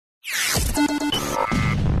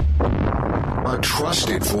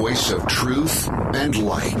trusted voice of truth and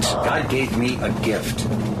light. God gave me a gift.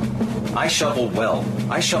 I shovel well.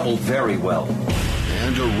 I shovel very well.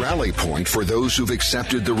 And a rally point for those who've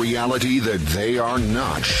accepted the reality that they are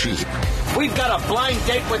not sheep. We've got a blind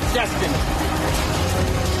date with destiny.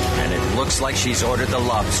 And it looks like she's ordered the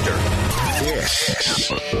lobster.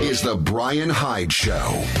 This is the Brian Hyde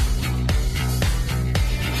Show.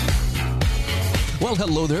 Well,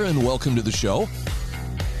 hello there, and welcome to the show.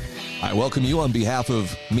 I welcome you on behalf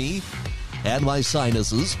of me and my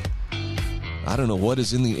sinuses. I don't know what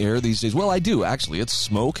is in the air these days. Well, I do, actually. It's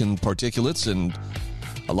smoke and particulates and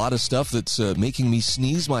a lot of stuff that's making me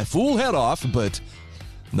sneeze my fool head off, but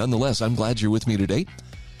nonetheless, I'm glad you're with me today.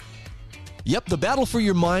 Yep, the battle for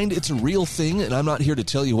your mind, it's a real thing, and I'm not here to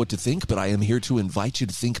tell you what to think, but I am here to invite you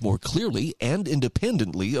to think more clearly and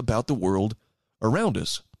independently about the world around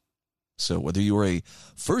us. So whether you're a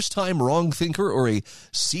first-time wrong thinker or a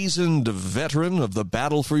seasoned veteran of the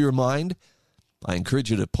battle for your mind, I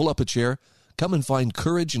encourage you to pull up a chair, come and find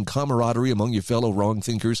courage and camaraderie among your fellow wrong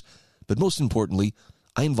thinkers, but most importantly,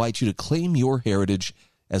 I invite you to claim your heritage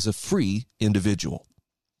as a free individual.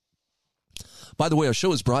 By the way, our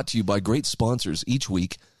show is brought to you by great sponsors each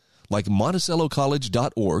week, like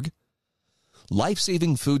MonticelloCollege.org,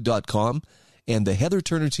 LifesavingFood.com, and the Heather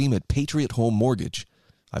Turner team at Patriot Home Mortgage.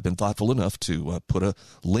 I've been thoughtful enough to put a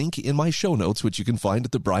link in my show notes, which you can find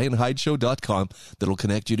at thebrianhydeshow.com, that'll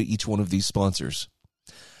connect you to each one of these sponsors.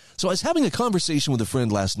 So I was having a conversation with a friend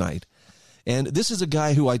last night, and this is a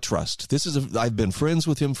guy who I trust. I've been friends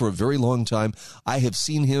with him for a very long time. I have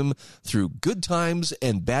seen him through good times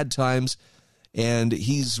and bad times, and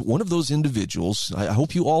he's one of those individuals. I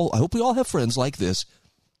hope we all have friends like this.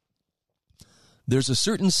 There's a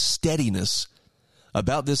certain steadiness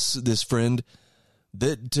about this friend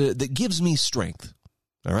that gives me strength.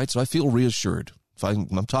 All right, so I feel reassured. If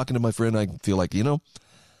I'm talking to my friend, I feel like,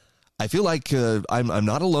 I'm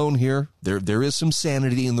not alone here. There is some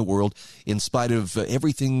sanity in the world, in spite of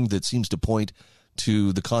everything that seems to point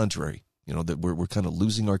to the contrary. That we're kind of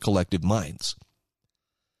losing our collective minds.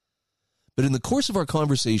 But in the course of our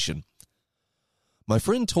conversation, my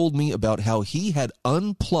friend told me about how he had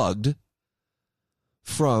unplugged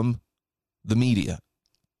from the media.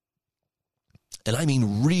 And I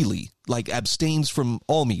mean really, like abstains from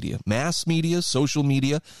all media, mass media, social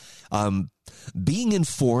media. Being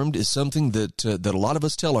informed is something that a lot of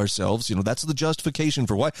us tell ourselves, that's the justification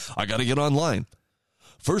for why I got to get online.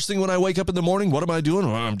 First thing when I wake up in the morning, what am I doing?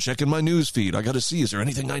 Well, I'm checking my news feed. I got to see, is there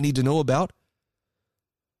anything I need to know about?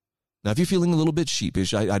 Now, if you're feeling a little bit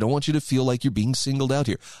sheepish, I don't want you to feel like you're being singled out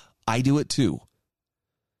here. I do it too.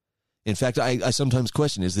 In fact, I sometimes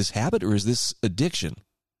question, is this habit or is this addiction?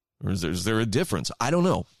 Or is there a difference? I don't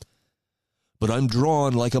know. But I'm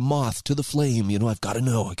drawn like a moth to the flame. I've got to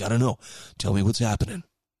know. I got to know. Tell me what's happening.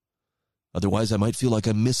 Otherwise, I might feel like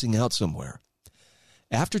I'm missing out somewhere.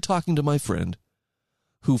 After talking to my friend,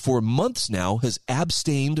 who for months now has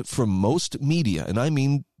abstained from most media, and I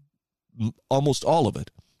mean almost all of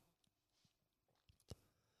it,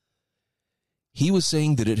 he was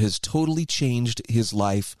saying that it has totally changed his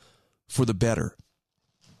life for the better.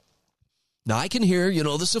 Now, I can hear,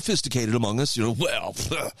 the sophisticated among us, well,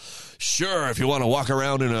 sure, if you want to walk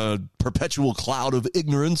around in a perpetual cloud of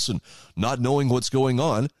ignorance and not knowing what's going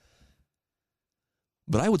on.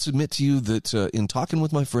 But I would submit to you that in talking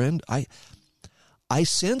with my friend, I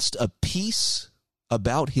sensed a peace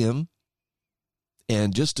about him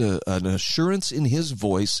and just an assurance in his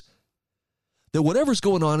voice that whatever's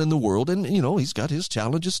going on in the world, and, he's got his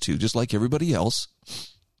challenges too, just like everybody else,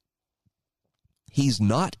 he's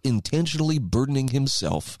not intentionally burdening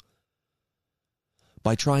himself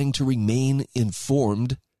by trying to remain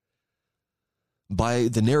informed by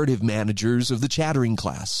the narrative managers of the chattering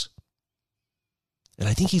class. And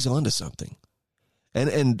I think he's onto something.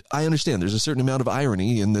 And I understand there's a certain amount of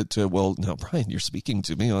irony in that, now, Brian, you're speaking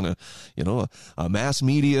to me on a mass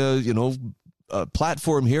media,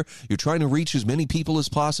 platform here. You're trying to reach as many people as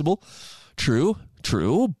possible. True,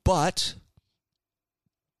 but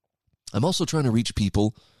I'm also trying to reach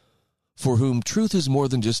people for whom truth is more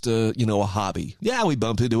than just a hobby. Yeah, we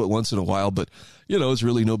bump into it once in a while, but, it's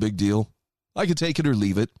really no big deal. I could take it or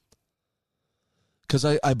leave it. Because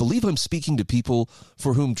I believe I'm speaking to people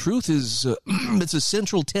for whom truth is, it's a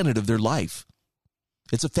central tenet of their life.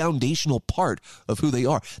 It's a foundational part of who they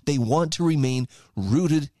are. They want to remain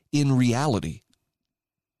rooted in reality.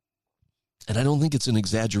 And I don't think it's an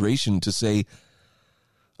exaggeration to say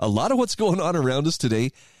a lot of what's going on around us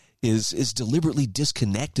today is deliberately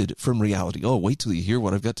disconnected from reality. Oh, wait till you hear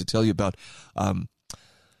what I've got to tell you about,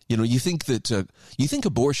 You know, you think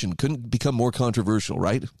abortion couldn't become more controversial,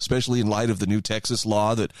 right? Especially in light of the new Texas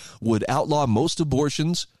law that would outlaw most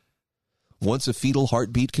abortions once a fetal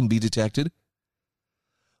heartbeat can be detected.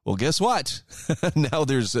 Well, guess what? Now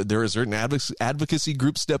there are certain advocacy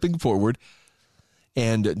groups stepping forward,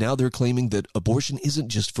 and now they're claiming that abortion isn't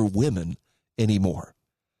just for women anymore.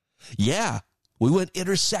 Yeah, we went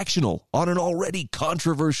intersectional on an already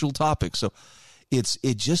controversial topic, so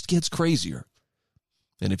it just gets crazier.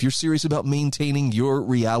 And if you're serious about maintaining your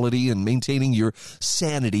reality and maintaining your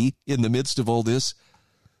sanity in the midst of all this,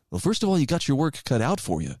 well, first of all, you got your work cut out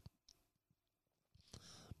for you.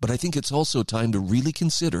 But I think it's also time to really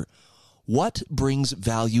consider what brings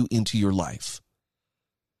value into your life.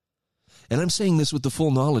 And I'm saying this with the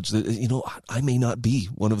full knowledge that, you know, I may not be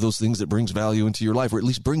one of those things that brings value into your life, or at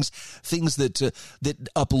least brings things that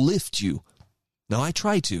uplift you. Now, I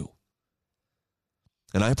try to.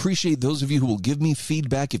 And I appreciate those of you who will give me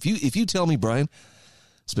feedback. If you tell me, Brian,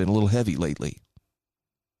 it's been a little heavy lately,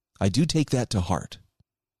 I do take that to heart.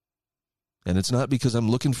 And it's not because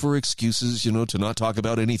I'm looking for excuses, you know, to not talk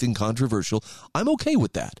about anything controversial. I'm okay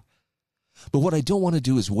with that. But what I don't want to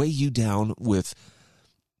do is weigh you down with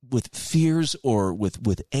fears or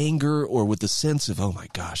with anger or with the sense of, oh my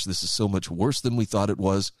gosh, this is so much worse than we thought it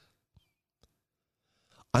was.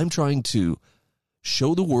 I'm trying to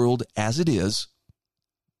show the world as it is,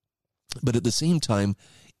 but at the same time,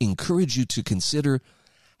 encourage you to consider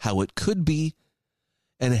how it could be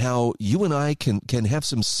and how you and I can have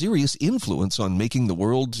some serious influence on making the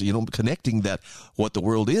world, you know, connecting that what the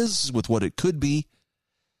world is with what it could be.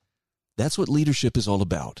 That's what leadership is all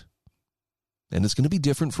about. And it's going to be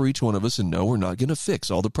different for each one of us. And no, we're not going to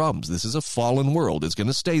fix all the problems. This is a fallen world. It's going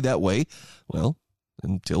to stay that way, well,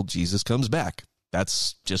 until Jesus comes back.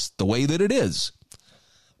 That's just the way that it is.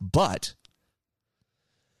 But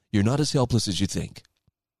you're not as helpless as you think.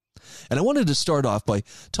 And I wanted to start off by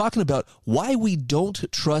talking about why we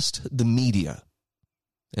don't trust the media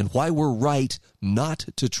and why we're right not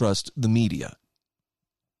to trust the media.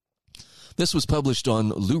 This was published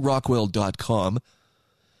on LewRockwell.com.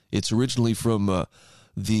 It's originally from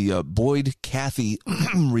the Boyd Cathy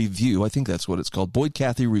Review. I think that's what it's called. Boyd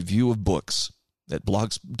Cathy Review of Books at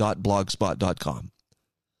blogspot.com.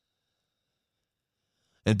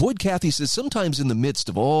 And Boyd Cathy says, sometimes in the midst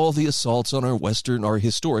of all the assaults on our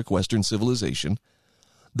historic Western civilization,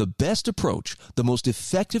 the best approach, the most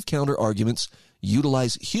effective counter-arguments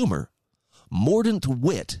utilize humor, mordant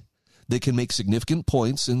wit that can make significant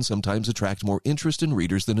points and sometimes attract more interest in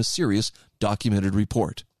readers than a serious documented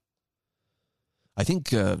report. I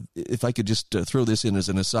think if I could just throw this in as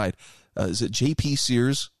an aside, is it J.P.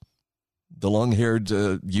 Sears, the long-haired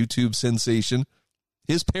YouTube sensation?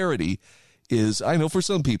 His parody is, I know for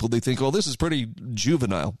some people, they think, oh, this is pretty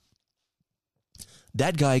juvenile.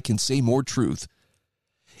 That guy can say more truth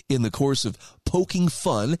in the course of poking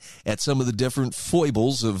fun at some of the different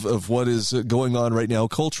foibles of what is going on right now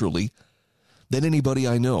culturally than anybody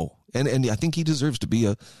I know. And I think he deserves to be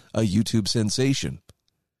a YouTube sensation.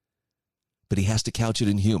 But he has to couch it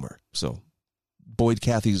in humor. So Boyd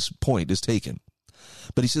Cathy's point is taken.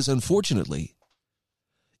 But he says, unfortunately,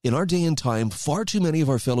 in our day and time, far too many of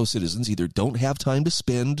our fellow citizens either don't have time to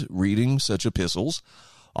spend reading such epistles.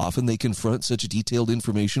 Often they confront such detailed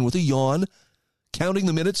information with a yawn, counting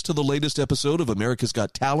the minutes to the latest episode of America's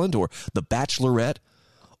Got Talent or The Bachelorette,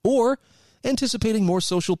 or anticipating more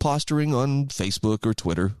social posturing on Facebook or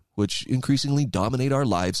Twitter, which increasingly dominate our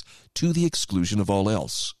lives to the exclusion of all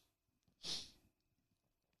else.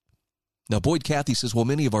 Now, Boyd Cathy says, well,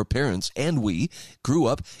 many of our parents and we grew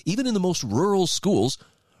up, even in the most rural schools,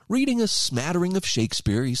 reading a smattering of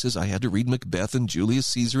Shakespeare. He says, I had to read Macbeth and Julius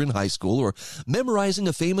Caesar in high school, or memorizing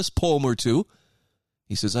a famous poem or two.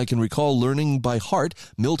 He says, I can recall learning by heart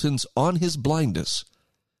Milton's On His Blindness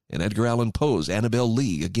and Edgar Allan Poe's Annabel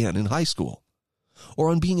Lee, again in high school, or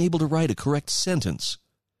on being able to write a correct sentence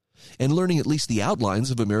and learning at least the outlines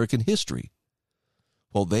of American history.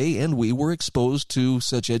 While they and we were exposed to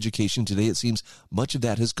such education today, it seems much of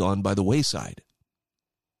that has gone by the wayside.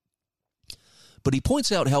 But he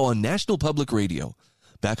points out how on National Public Radio,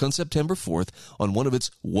 back on September 4th, on one of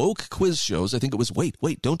its woke quiz shows, I think it was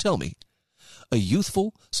Wait, Don't Tell Me, a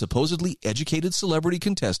youthful, supposedly educated celebrity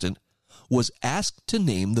contestant was asked to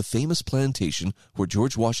name the famous plantation where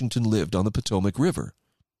George Washington lived on the Potomac River.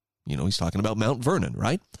 You know, he's talking about Mount Vernon,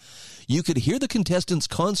 right? You could hear the contestant's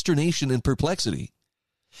consternation and perplexity.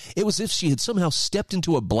 It was as if she had somehow stepped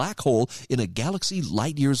into a black hole in a galaxy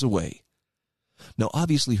light years away. Now,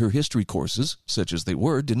 obviously, her history courses, such as they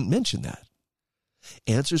were, didn't mention that.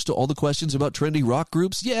 Answers to all the questions about trendy rock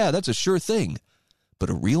groups? Yeah, that's a sure thing. But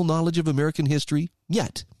a real knowledge of American history?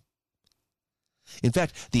 Yet, In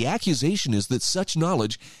fact, the accusation is that such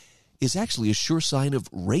knowledge is actually a sure sign of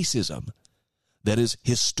racism. That is,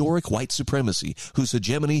 historic white supremacy, whose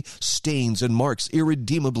hegemony stains and marks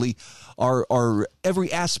irredeemably our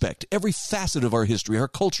every aspect, every facet of our history, our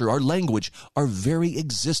culture, our language, our very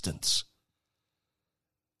existence.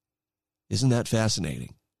 Isn't that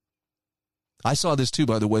fascinating? I saw this too,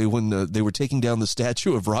 by the way, when they were taking down the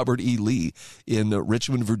statue of Robert E. Lee in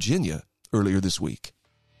Richmond, Virginia earlier this week.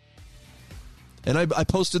 And I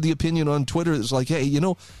posted the opinion on Twitter. It's like, hey,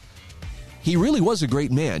 he really was a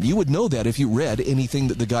great man. You would know that if you read anything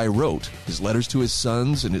that the guy wrote, his letters to his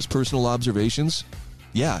sons and his personal observations.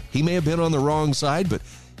 Yeah, he may have been on the wrong side, but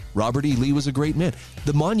Robert E. Lee was a great man.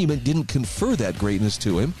 The monument didn't confer that greatness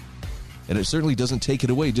to him, and it certainly doesn't take it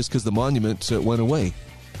away just because the monument went away.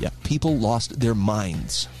 Yeah, people lost their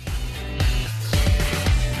minds.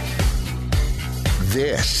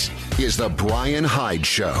 This is the Brian Hyde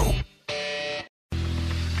Show.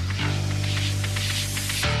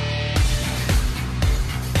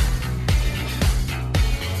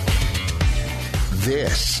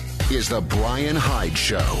 This is the Brian Hyde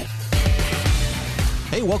Show.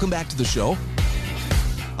 Hey, welcome back to the show.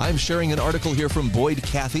 I'm sharing an article here from Boyd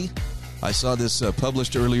Cathey. I saw this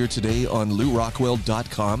published earlier today on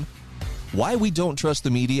LouRockwell.com. Why we don't trust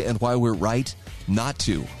the media and why we're right not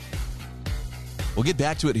to. We'll get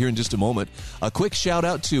back to it here in just a moment. A quick shout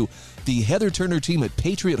out to the Heather Turner team at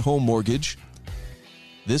Patriot Home Mortgage.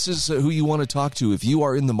 This is who you want to talk to if you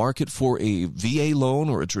are in the market for a VA loan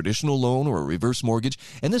or a traditional loan or a reverse mortgage.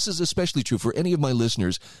 And this is especially true for any of my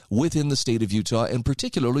listeners within the state of Utah, and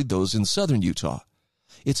particularly those in southern Utah.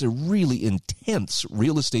 It's a really intense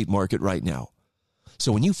real estate market right now.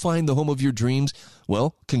 So when you find the home of your dreams,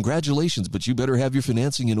 well, congratulations, but you better have your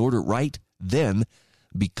financing in order right then,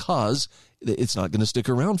 because it's not going to stick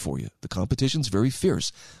around for you. The competition's very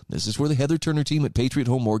fierce. This is where the Heather Turner team at Patriot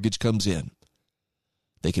Home Mortgage comes in.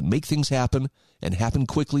 They can make things happen and happen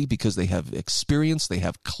quickly because they have experience, they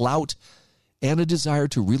have clout, and a desire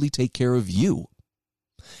to really take care of you.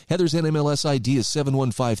 Heather's NMLS ID is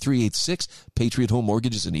 715386. Patriot Home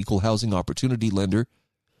Mortgage is an equal housing opportunity lender.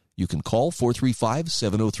 You can call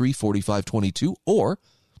 435-703-4522 or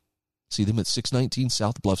see them at 619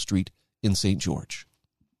 South Bluff Street in St. George.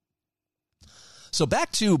 So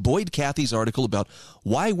back to Boyd Cathey's article about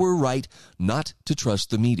why we're right not to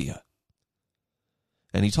trust the media.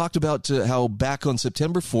 And he talked about how back on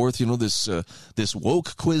September 4th, this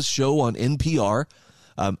woke quiz show on NPR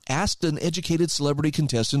asked an educated celebrity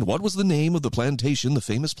contestant what was the name of the plantation, the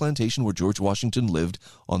famous plantation where George Washington lived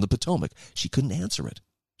on the Potomac. She couldn't answer it.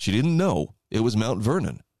 She didn't know. It was Mount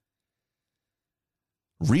Vernon.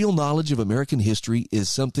 Real knowledge of American history is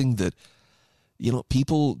something that,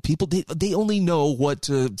 people they only know what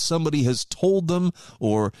somebody has told them,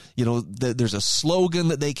 or, there's a slogan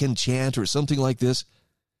that they can chant or something like this.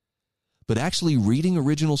 But actually reading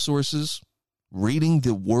original sources, reading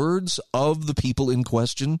the words of the people in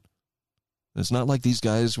question, it's not like these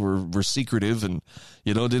guys were secretive and,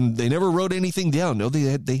 they never wrote anything down. No,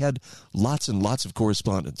 they had lots and lots of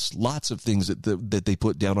correspondence, lots of things that they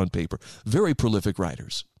put down on paper. Very prolific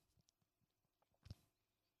writers.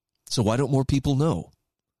 So why don't more people know?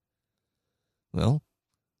 Well,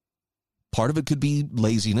 part of it could be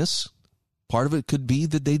laziness. Part of it could be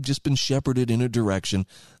that they've just been shepherded in a direction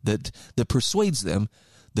that persuades them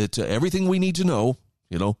that everything we need to know,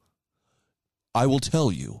 I will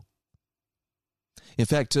tell you. In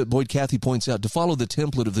fact, Boyd Cathey points out to follow the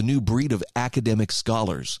template of the new breed of academic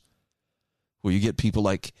scholars, where you get people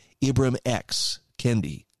like Ibram X.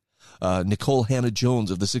 Kendi, Nicole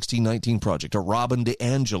Hannah-Jones of the 1619 Project, or Robin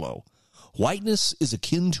DiAngelo. Whiteness is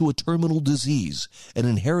akin to a terminal disease, an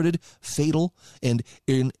inherited, fatal, and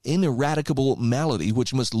ineradicable malady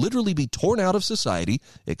which must literally be torn out of society,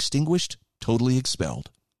 extinguished, totally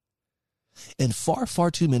expelled. And far, far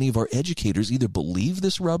too many of our educators either believe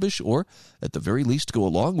this rubbish or, at the very least, go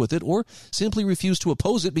along with it, or simply refuse to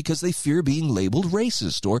oppose it because they fear being labeled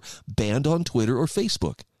racist or banned on Twitter or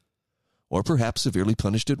Facebook, or perhaps severely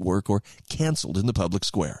punished at work or canceled in the public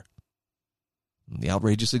square. The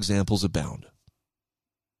outrageous examples abound.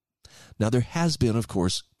 Now, there has been, of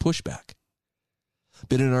course, pushback.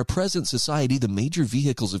 But in our present society, the major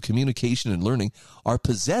vehicles of communication and learning are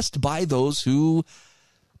possessed by those who,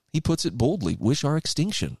 he puts it boldly, wish our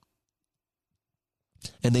extinction.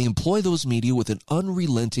 And they employ those media with an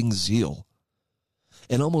unrelenting zeal,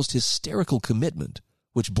 an almost hysterical commitment,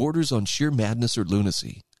 which borders on sheer madness or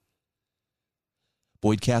lunacy.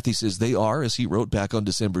 Boyd Cathey says they are, as he wrote back on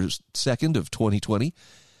December 2nd of 2020,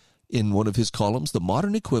 in one of his columns, the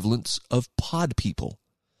modern equivalents of pod people,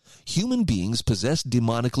 human beings possess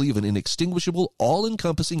demonically of an inextinguishable,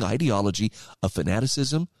 all-encompassing ideology of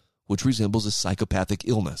fanaticism, which resembles a psychopathic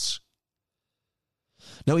illness.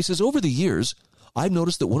 Now, he says, over the years, I've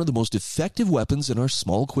noticed that one of the most effective weapons in our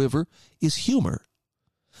small quiver is humor,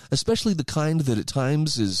 especially the kind that at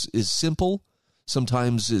times is simple,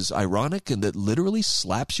 sometimes is ironic, and that literally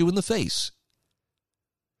slaps you in the face.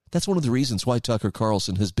 That's one of the reasons why Tucker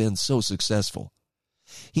Carlson has been so successful.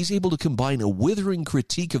 He's able to combine a withering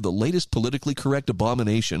critique of the latest politically correct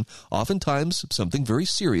abomination, oftentimes something very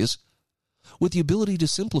serious, with the ability to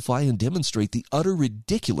simplify and demonstrate the utter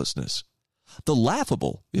ridiculousness, the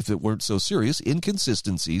laughable, if it weren't so serious,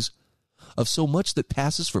 inconsistencies of so much that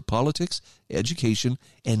passes for politics, education,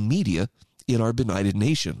 and media in our benighted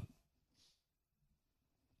nation.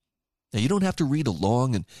 Now, you don't have to read a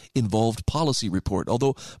long and involved policy report,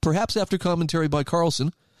 although perhaps after commentary by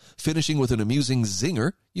Carlson, finishing with an amusing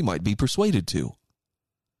zinger, you might be persuaded to.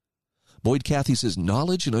 Boyd Cathey says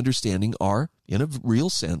knowledge and understanding are, in a real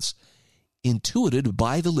sense, intuited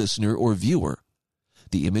by the listener or viewer.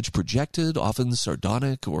 The image projected, often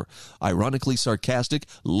sardonic or ironically sarcastic,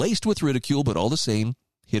 laced with ridicule, but all the same,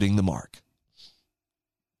 hitting the mark.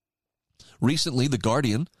 Recently, The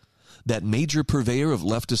Guardian, that major purveyor of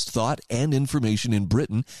leftist thought and information in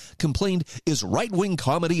Britain, complained, is right-wing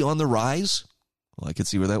comedy on the rise? Well, I could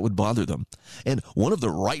see where that would bother them. And one of the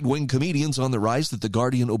right-wing comedians on the rise that The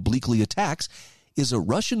Guardian obliquely attacks is a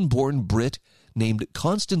Russian-born Brit named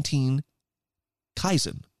Konstantin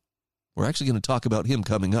Kaizen. We're actually going to talk about him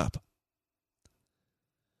coming up.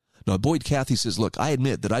 Now, Boyd Cathey says, look, I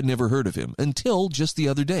admit that I'd never heard of him until just the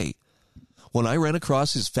other day, when I ran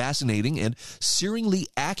across his fascinating and searingly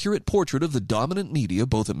accurate portrait of the dominant media,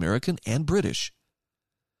 both American and British,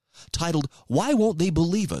 titled, Why Won't They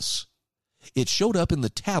Believe Us? It showed up in the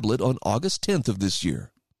Tablet on August 10th of this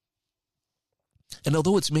year. And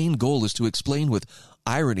although its main goal is to explain with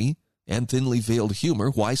irony and thinly veiled humor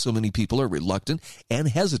why so many people are reluctant and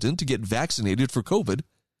hesitant to get vaccinated for COVID,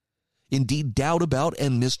 indeed doubt about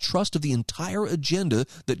and mistrust of the entire agenda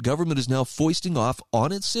that government is now foisting off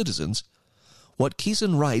on its citizens, what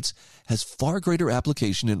Kaizen writes has far greater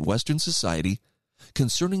application in Western society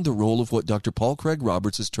concerning the role of what Dr. Paul Craig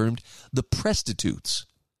Roberts has termed the prostitutes,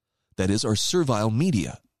 that is, our servile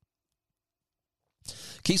media.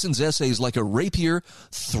 Kaizen's essay is like a rapier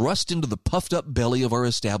thrust into the puffed-up belly of our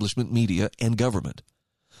establishment media and government,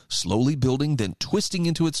 slowly building, then twisting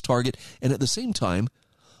into its target, and at the same time,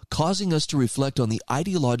 causing us to reflect on the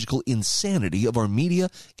ideological insanity of our media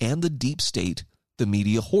and the deep state the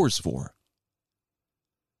media whores for.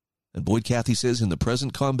 And Boyd Cathey says, in the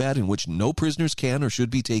present combat in which no prisoners can or should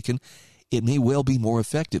be taken, it may well be more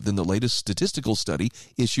effective than the latest statistical study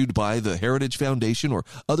issued by the Heritage Foundation or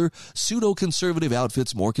other pseudo-conservative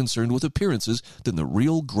outfits more concerned with appearances than the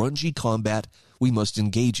real grungy combat we must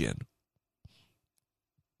engage in.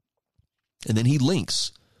 And then he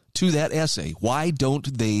links to that essay, Why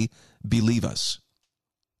Don't They Believe Us?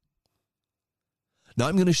 Now,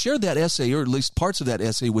 I'm going to share that essay, or at least parts of that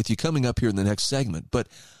essay, with you coming up here in the next segment, but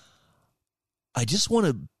I just want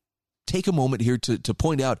to take a moment here to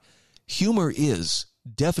point out humor is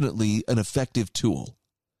definitely an effective tool.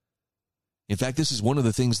 In fact, this is one of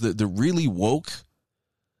the things that the really woke,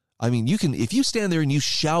 I mean, you can, if you stand there and you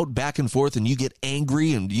shout back and forth and you get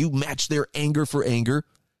angry and you match their anger for anger,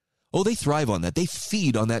 oh, they thrive on that. They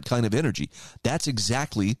feed on that kind of energy. That's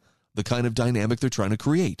exactly the kind of dynamic they're trying to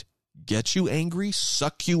create. Get you angry,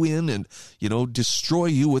 suck you in, and, destroy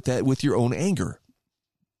you with your own anger.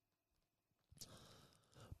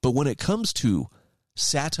 But when it comes to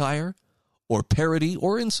satire or parody,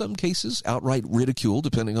 or in some cases outright ridicule,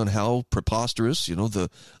 depending on how preposterous,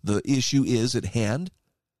 the issue is at hand,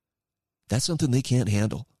 that's something they can't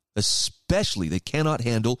handle. Especially, they cannot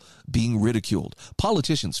handle being ridiculed.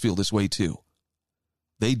 Politicians feel this way too.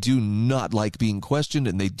 They do not like being questioned,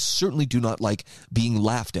 and they certainly do not like being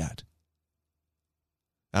laughed at.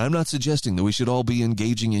 And I'm not suggesting that we should all be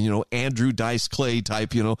engaging in, Andrew Dice Clay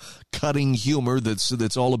type, cutting humor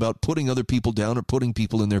that's all about putting other people down or putting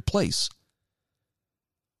people in their place.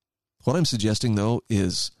 What I'm suggesting, though,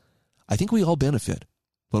 is I think we all benefit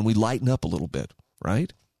when we lighten up a little bit,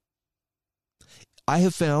 right? I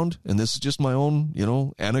have found, and this is just my own,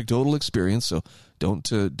 anecdotal experience, so don't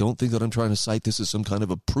think that I'm trying to cite this as some kind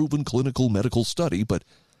of a proven clinical medical study, but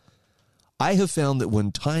I have found that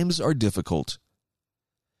when times are difficult,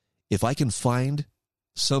 if I can find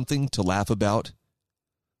something to laugh about,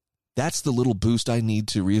 that's the little boost I need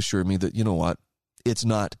to reassure me that, it's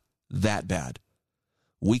not that bad.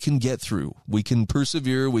 We can get through. We can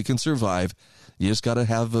persevere. We can survive. You just got to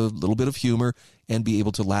have a little bit of humor and be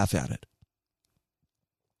able to laugh at it.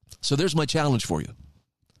 So there's my challenge for you.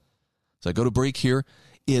 So I go to break here.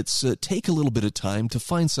 It's take a little bit of time to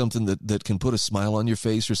find something that can put a smile on your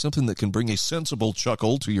face or something that can bring a sensible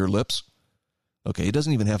chuckle to your lips. Okay, it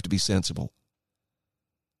doesn't even have to be sensible.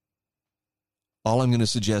 All I'm going to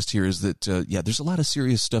suggest here is that, there's a lot of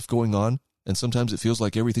serious stuff going on, and sometimes it feels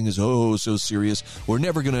like everything is so serious. We're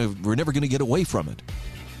never gonna get away from it.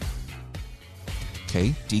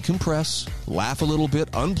 Okay, decompress, laugh a little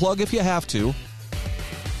bit, unplug if you have to.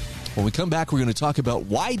 When we come back, we're going to talk about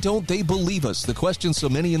why don't they believe us? The question so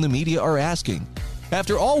many in the media are asking.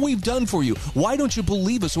 After all we've done for you, why don't you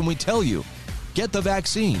believe us when we tell you, get the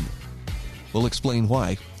vaccine? We'll explain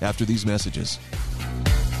why after these messages.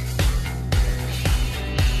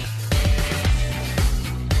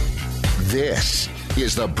 This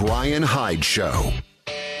is the Brian Hyde Show.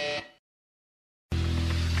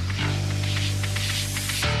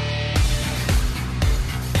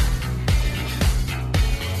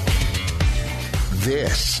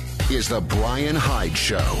 This is the Brian Hyde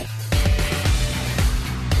Show.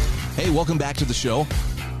 Hey, welcome back to the show.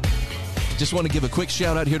 Just want to give a quick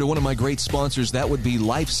shout out here to one of my great sponsors. That would be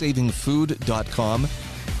lifesavingfood.com.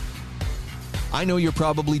 I know you're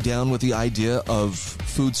probably down with the idea of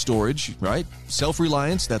food storage, right?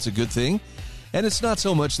 Self-reliance, that's a good thing. And it's not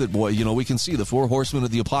so much that, we can see the 4 horsemen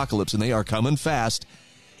of the apocalypse and they are coming fast.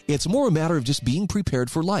 It's more a matter of just being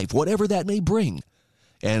prepared for life, whatever that may bring.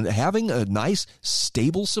 And having a nice,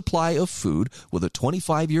 stable supply of food with a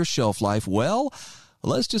 25-year shelf life, well,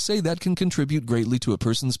 let's just say that can contribute greatly to a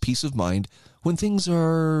person's peace of mind when things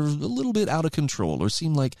are a little bit out of control or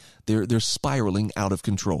seem like they're spiraling out of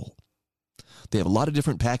control. They have a lot of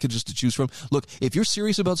different packages to choose from. Look, if you're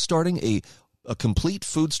serious about starting a complete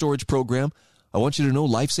food storage program, I want you to know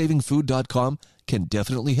lifesavingfood.com can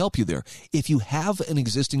definitely help you there. If you have an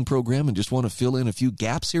existing program and just want to fill in a few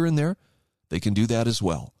gaps here and there, they can do that as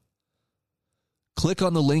well. Click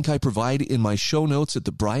on the link I provide in my show notes at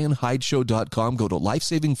thebrianhydeshow.com. Go to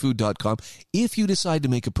lifesavingfood.com. If you decide to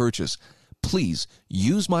make a purchase, please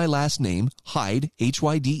use my last name, Hyde,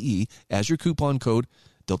 Hyde, as your coupon code.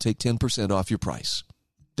 They'll take 10% off your price.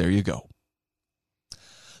 There you go.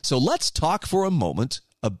 So let's talk for a moment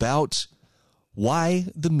about why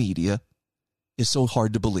the media is so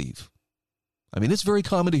hard to believe. I mean, it's very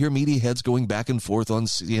common to hear media heads going back and forth on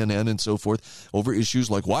CNN and so forth over issues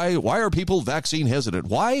like why are people vaccine hesitant?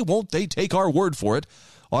 Why won't they take our word for it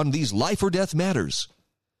on these life or death matters?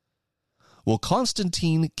 Well,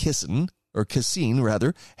 Konstantin Kisin,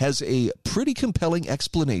 has a pretty compelling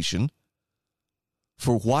explanation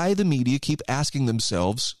for why the media keep asking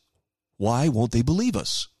themselves, why won't they believe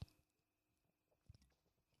us?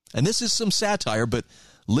 And this is some satire, but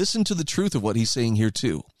listen to the truth of what he's saying here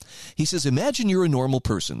too. He says, imagine you're a normal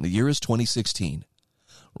person. The year is 2016.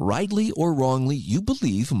 Rightly or wrongly, you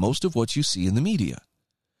believe most of what you see in the media.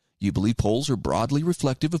 You believe polls are broadly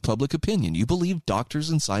reflective of public opinion. You believe doctors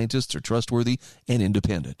and scientists are trustworthy and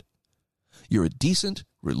independent. You're a decent,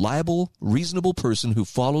 reliable, reasonable person who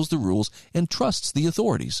follows the rules and trusts the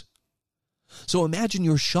authorities. So imagine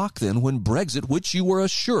your shock then when Brexit, which you were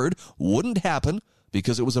assured wouldn't happen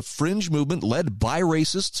because it was a fringe movement led by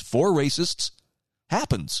racists for racists,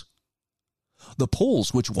 happens. The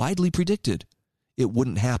polls, which widely predicted it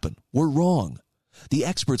wouldn't happen, were wrong. The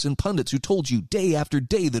experts and pundits who told you day after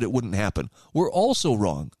day that it wouldn't happen were also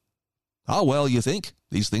wrong. How well, you think?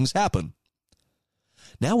 These things happen.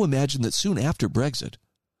 Now imagine that soon after Brexit,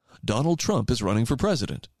 Donald Trump is running for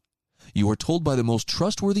president. You are told by the most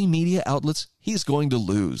trustworthy media outlets he's going to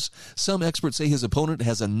lose. Some experts say his opponent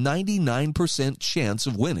has a 99% chance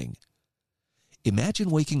of winning. Imagine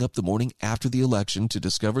waking up the morning after the election to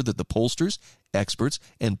discover that the pollsters, experts,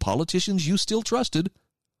 and politicians you still trusted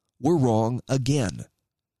were wrong again.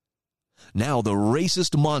 Now the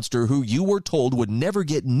racist monster who you were told would never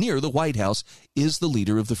get near the White House is the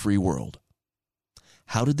leader of the free world.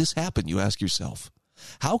 How did this happen, you ask yourself?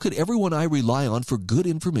 How could everyone I rely on for good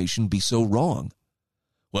information be so wrong?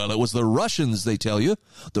 Well, it was the Russians, they tell you.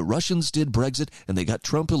 The Russians did Brexit, and they got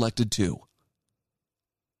Trump elected too.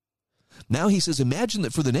 Now he says, imagine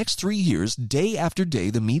that for the next 3 years, day after day,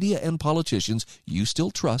 the media and politicians you still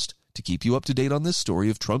trust to keep you up to date on this story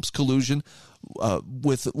of Trump's collusion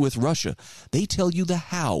with Russia. They tell you the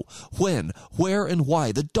how, when, where, and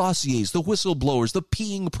why, the dossiers, the whistleblowers, the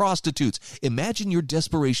peeing prostitutes. Imagine your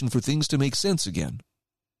desperation for things to make sense again.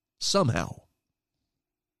 Somehow.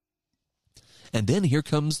 And then here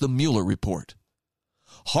comes the Mueller report.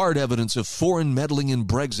 Hard evidence of foreign meddling in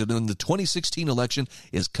Brexit and the 2016 election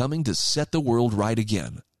is coming to set the world right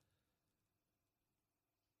again.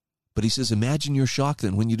 But he says, imagine your shock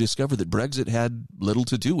then when you discover that Brexit had little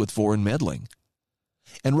to do with foreign meddling.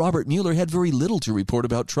 And Robert Mueller had very little to report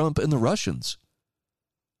about Trump and the Russians.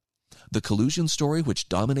 The collusion story, which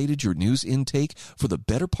dominated your news intake for the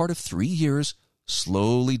better part of 3 years,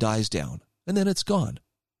 slowly dies down, and then it's gone.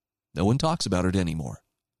 No one talks about it anymore.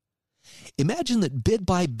 Imagine that bit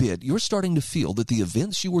by bit, you're starting to feel that the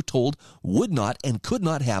events you were told would not and could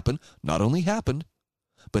not happen not only happened,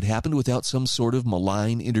 but happened without some sort of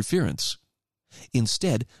malign interference.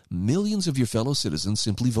 Instead, millions of your fellow citizens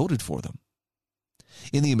simply voted for them.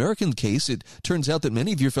 In the American case, it turns out that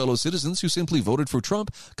many of your fellow citizens who simply voted for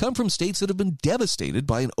Trump come from states that have been devastated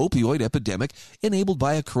by an opioid epidemic enabled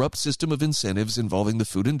by a corrupt system of incentives involving the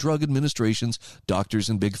Food and Drug Administrations, doctors,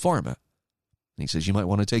 and Big Pharma. And he says you might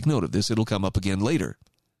want to take note of this. It'll come up again later.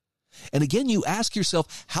 And again, you ask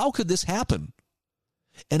yourself, how could this happen?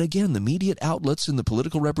 And again, the media outlets and the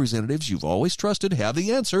political representatives you've always trusted have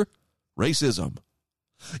the answer: racism.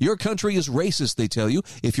 Your country is racist, they tell you.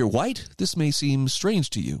 If you're white, this may seem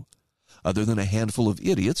strange to you. Other than a handful of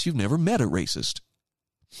idiots, you've never met a racist.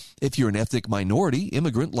 If you're an ethnic minority,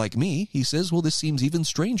 immigrant like me, he says, well, this seems even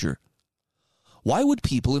stranger. Why would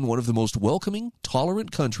people in one of the most welcoming,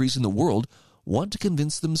 tolerant countries in the world want to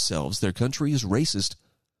convince themselves their country is racist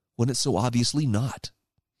when it's so obviously not?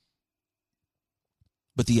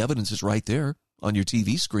 But the evidence is right there on your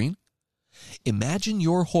TV screen. Imagine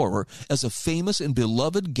your horror as a famous and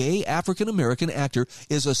beloved gay African-American actor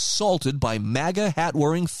is assaulted by MAGA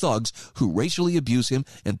hat-wearing thugs who racially abuse him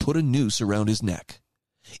and put a noose around his neck.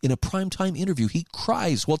 In a primetime interview, he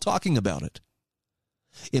cries while talking about it.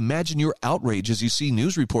 Imagine your outrage as you see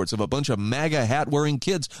news reports of a bunch of MAGA hat-wearing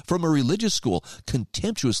kids from a religious school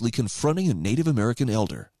contemptuously confronting a Native American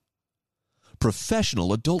elder.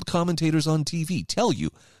 Professional adult commentators on TV tell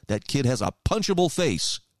you that kid has a punchable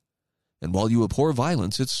face. And while you abhor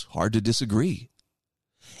violence, it's hard to disagree.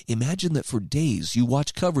 Imagine that for days you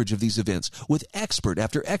watch coverage of these events with expert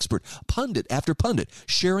after expert, pundit after pundit,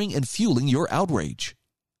 sharing and fueling your outrage.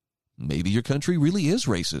 Maybe your country really is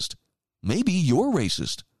racist. Maybe you're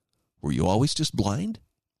racist. Were you always just blind?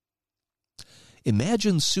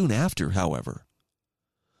 Imagine soon after, however,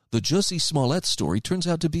 the Jussie Smollett story turns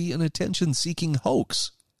out to be an attention-seeking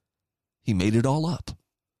hoax. He made it all up.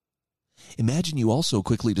 Imagine you also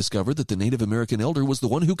quickly discovered that the Native American elder was the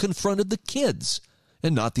one who confronted the kids,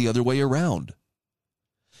 and not the other way around.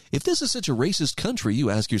 If this is such a racist country, you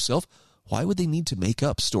ask yourself, why would they need to make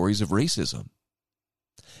up stories of racism?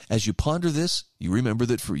 As you ponder this, you remember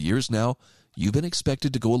that for years now, you've been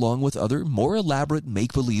expected to go along with other, more elaborate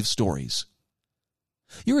make-believe stories.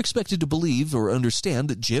 You're expected to believe or understand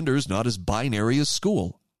that gender is not as binary as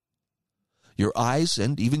school. Your eyes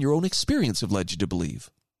and even your own experience have led you to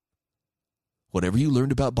believe. Whatever you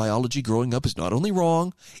learned about biology growing up is not only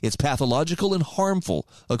wrong, it's pathological and harmful,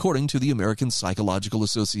 according to the American Psychological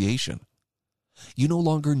Association. You no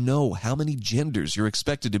longer know how many genders you're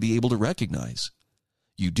expected to be able to recognize.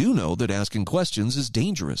 You do know that asking questions is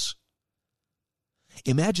dangerous.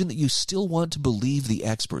 Imagine that you still want to believe the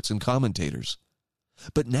experts and commentators.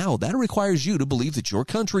 But now that requires you to believe that your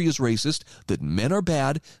country is racist, that men are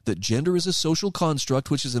bad, that gender is a social construct,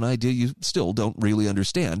 which is an idea you still don't really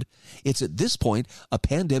understand. It's at this point a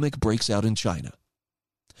pandemic breaks out in China.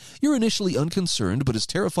 You're initially unconcerned, but as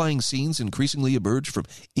terrifying scenes increasingly emerge from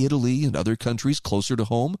Italy and other countries closer to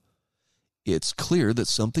home, it's clear that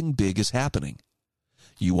something big is happening.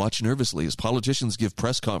 You watch nervously as politicians give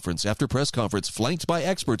press conference after press conference, flanked by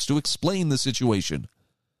experts to explain the situation.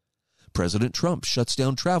 President Trump shuts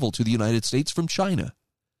down travel to the United States from China.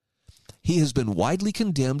 He has been widely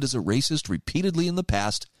condemned as a racist repeatedly in the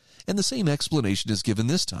past, and the same explanation is given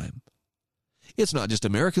this time. It's not just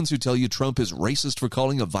Americans who tell you Trump is racist for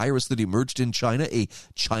calling a virus that emerged in China a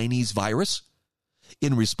Chinese virus.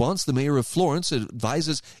 In response, the mayor of Florence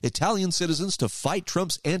advises Italian citizens to fight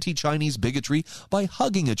Trump's anti-Chinese bigotry by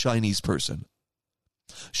hugging a Chinese person.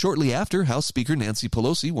 Shortly after, House Speaker Nancy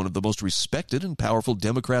Pelosi, one of the most respected and powerful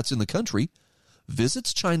Democrats in the country,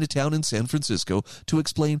 visits Chinatown in San Francisco to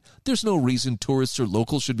explain there's no reason tourists or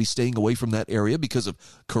locals should be staying away from that area because of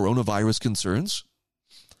coronavirus concerns.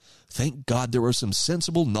 Thank God there are some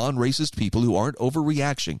sensible, non-racist people who aren't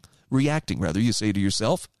reacting, you say to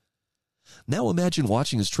yourself. Now imagine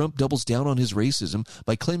watching as Trump doubles down on his racism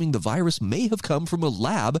by claiming the virus may have come from a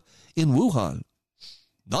lab in Wuhan.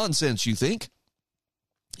 Nonsense, you think?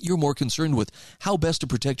 You're more concerned with how best to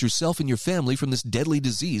protect yourself and your family from this deadly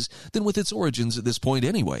disease than with its origins at this point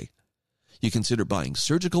anyway. You consider buying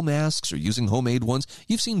surgical masks or using homemade ones.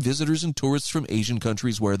 You've seen visitors and tourists from Asian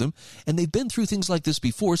countries wear them, and they've been through things like this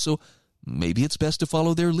before, so maybe it's best to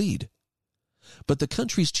follow their lead. But the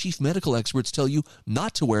country's chief medical experts tell you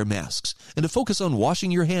not to wear masks and to focus on washing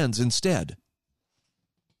your hands instead.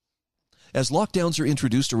 As lockdowns are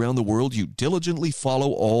introduced around the world, you diligently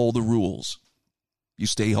follow all the rules. You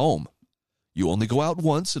stay home. You only go out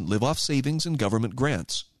once and live off savings and government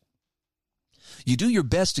grants. You do your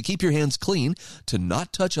best to keep your hands clean, to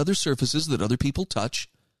not touch other surfaces that other people touch.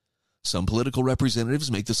 Some political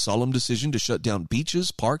representatives make the solemn decision to shut down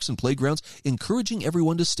beaches, parks, and playgrounds, encouraging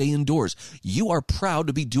everyone to stay indoors. You are proud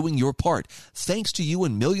to be doing your part. Thanks to you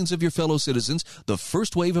and millions of your fellow citizens, the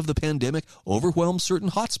first wave of the pandemic overwhelmed certain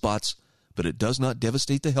hotspots, but it does not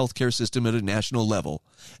devastate the healthcare system at a national level.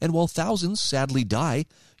 And while thousands sadly die,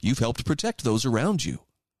 you've helped protect those around you.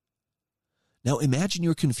 Now imagine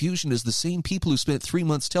your confusion as the same people who spent 3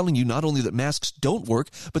 months telling you not only that masks don't work,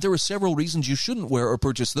 but there are several reasons you shouldn't wear or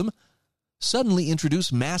purchase them, suddenly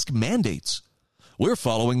introduce mask mandates. We're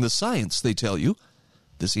following the science, they tell you.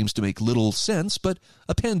 This seems to make little sense, but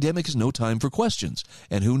a pandemic is no time for questions.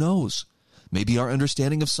 And who knows? Maybe our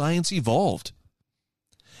understanding of science evolved.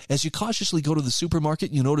 As you cautiously go to the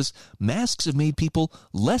supermarket, you notice masks have made people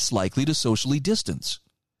less likely to socially distance.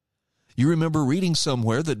 You remember reading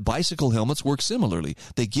somewhere that bicycle helmets work similarly.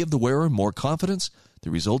 They give the wearer more confidence. The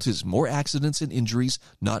result is more accidents and injuries,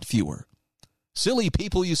 not fewer. Silly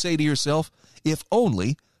people, you say to yourself, if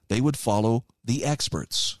only they would follow the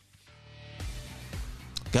experts.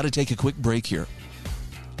 Got to take a quick break here.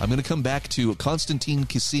 I'm going to come back to Konstantin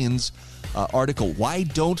Kisin's article, Why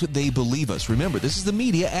Don't They Believe Us? Remember, this is the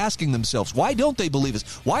media asking themselves, why don't they believe us?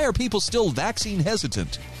 Why are people still vaccine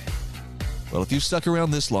hesitant? Well, if you've stuck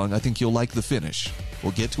around this long, I think you'll like the finish.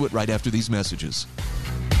 We'll get to it right after these messages.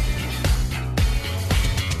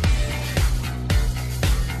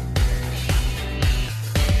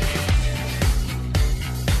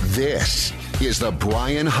 This is The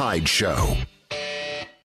Brian Hyde Show.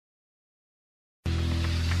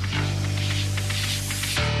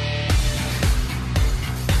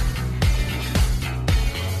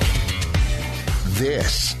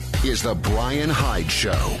 This is The Brian Hyde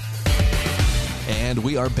Show. And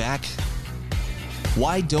we are back.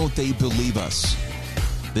 Why don't they believe us?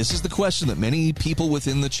 This is the question that many people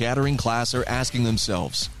within the chattering class are asking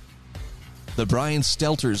themselves. The Brian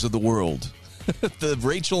Stelters of the world. The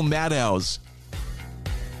Rachel Maddows,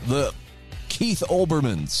 the Keith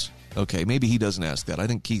Olbermanns. Okay, maybe he doesn't ask that. I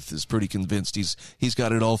think Keith is pretty convinced he's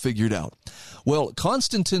got it all figured out. Well,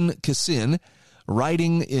 Konstantin Kisin,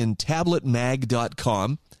 writing in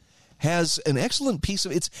tabletmag.com, has an excellent piece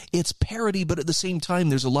of it's parody, but at the same time,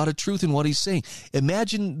 there's a lot of truth in what he's saying.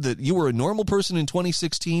 Imagine that you were a normal person in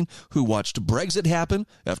 2016 who watched Brexit happen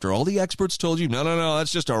after all the experts told you, no,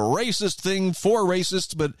 that's just a racist thing for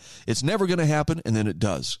racists, but it's never going to happen, and then it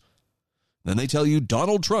does. Then they tell you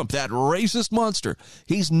Donald Trump, that racist monster,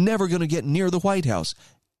 he's never going to get near the White House,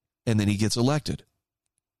 and then he gets elected.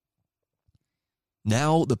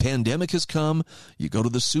 Now the pandemic has come. You go to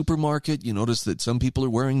the supermarket. You notice that some people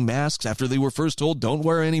are wearing masks after they were first told don't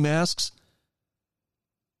wear any masks.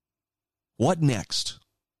 What next?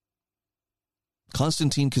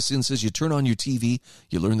 Konstantin Kisin says you turn on your TV,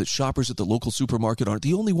 you learn that shoppers at the local supermarket aren't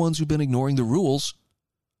the only ones who've been ignoring the rules.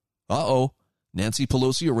 Uh-oh. Nancy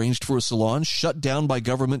Pelosi arranged for a salon shut down by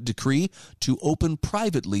government decree to open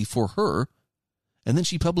privately for her, and then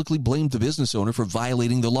she publicly blamed the business owner for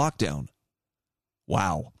violating the lockdown.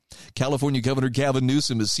 Wow. California Governor Gavin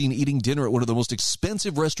Newsom is seen eating dinner at one of the most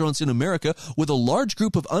expensive restaurants in America with a large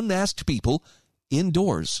group of unmasked people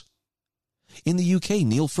indoors. In the UK,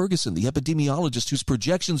 Neil Ferguson, the epidemiologist whose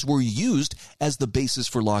projections were used as the basis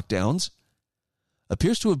for lockdowns,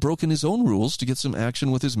 appears to have broken his own rules to get some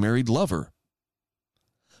action with his married lover.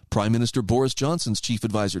 Prime Minister Boris Johnson's chief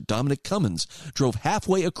advisor, Dominic Cummings, drove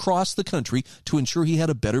halfway across the country to ensure he had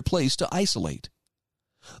a better place to isolate.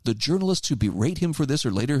 The journalists who berate him for this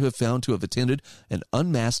are later have found to have attended an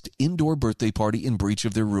unmasked indoor birthday party in breach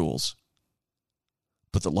of their rules.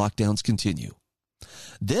 But the lockdowns continue.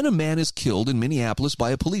 Then a man is killed in Minneapolis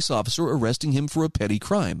by a police officer arresting him for a petty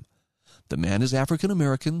crime. The man is African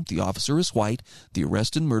American, the officer is white, the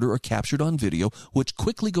arrest and murder are captured on video, which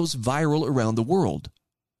quickly goes viral around the world.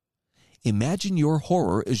 Imagine your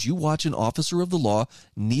horror as you watch an officer of the law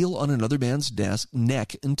kneel on another man's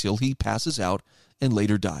neck until he passes out and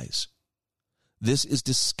later dies. This is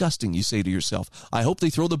disgusting, you say to yourself. I hope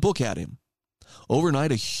they throw the book at him.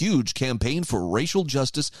 Overnight, a huge campaign for racial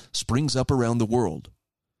justice springs up around the world.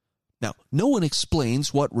 Now, no one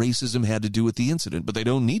explains what racism had to do with the incident, but they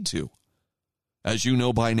don't need to. As you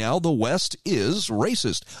know by now, the West is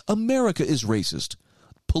racist. America is racist.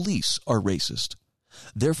 Police are racist.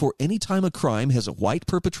 Therefore, any time a crime has a white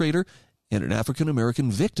perpetrator and an African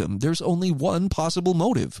American victim, there's only one possible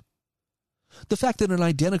motive. The fact that an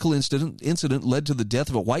identical incident led to the death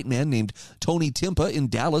of a white man named Tony Timpa in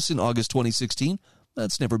Dallas in August 2016,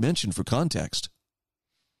 that's never mentioned for context.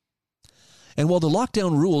 And while the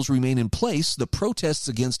lockdown rules remain in place, the protests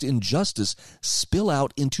against injustice spill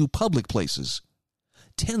out into public places.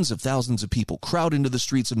 Tens of thousands of people crowd into the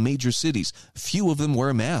streets of major cities. Few of them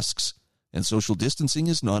wear masks, and social distancing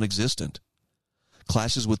is non-existent.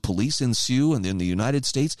 Clashes with police ensue, and in the United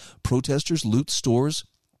States, protesters loot stores,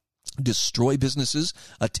 destroy businesses,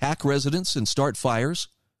 attack residents, and start fires.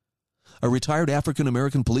 A retired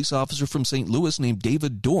African-American police officer from St. Louis named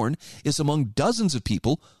David Dorn is among dozens of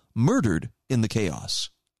people murdered in the chaos.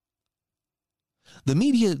 The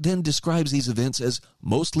media then describes these events as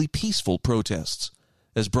mostly peaceful protests,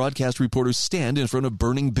 as broadcast reporters stand in front of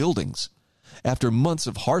burning buildings. After months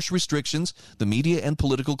of harsh restrictions, the media and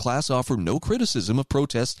political class offer no criticism of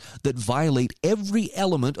protests that violate every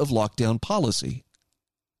element of lockdown policy.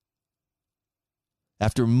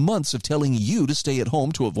 After months of telling you to stay at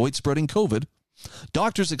home to avoid spreading COVID,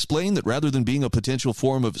 doctors explain that rather than being a potential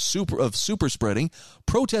form of super spreading,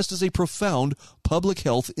 protest is a profound public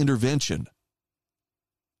health intervention.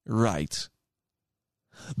 Right.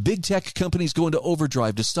 Big tech companies go into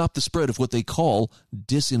overdrive to stop the spread of what they call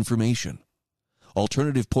disinformation.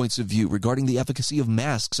 Alternative points of view regarding the efficacy of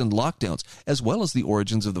masks and lockdowns, as well as the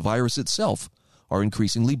origins of the virus itself, are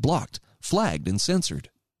increasingly blocked, flagged, and censored.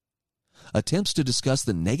 Attempts to discuss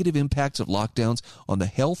the negative impacts of lockdowns on the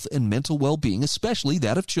health and mental well-being, especially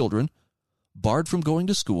that of children, barred from going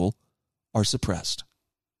to school, are suppressed.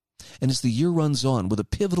 And as the year runs on with a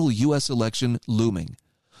pivotal U.S. election looming,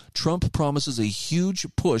 Trump promises a huge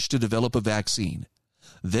push to develop a vaccine.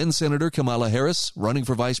 Then Senator Kamala Harris, running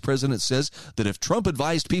for vice president, says that if Trump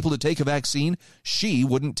advised people to take a vaccine, she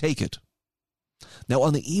wouldn't take it. Now,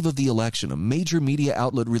 on the eve of the election, a major media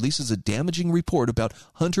outlet releases a damaging report about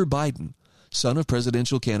Hunter Biden, son of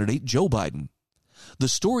presidential candidate Joe Biden. The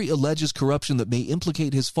story alleges corruption that may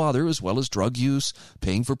implicate his father, as well as drug use,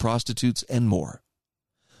 paying for prostitutes, and more.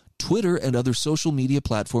 Twitter and other social media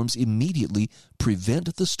platforms immediately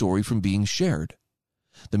prevent the story from being shared.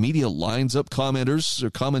 The media lines up commentators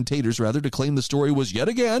to claim the story was yet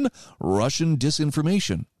again Russian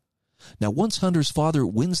disinformation. Now, once Hunter's father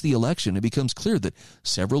wins the election, it becomes clear that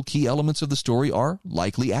several key elements of the story are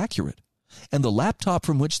likely accurate. And the laptop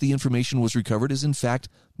from which the information was recovered is in fact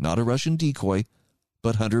not a Russian decoy,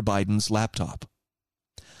 but Hunter Biden's laptop.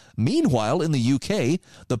 Meanwhile, in the UK,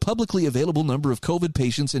 the publicly available number of COVID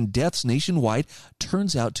patients and deaths nationwide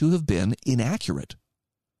turns out to have been inaccurate.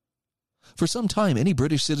 For some time, any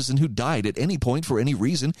British citizen who died at any point for any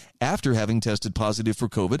reason after having tested positive for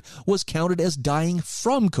COVID was counted as dying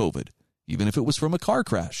from COVID, even if it was from a car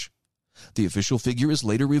crash. The official figure is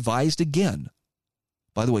later revised again.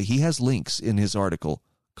 By the way, he has links in his article,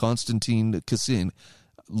 Konstantin Kassin,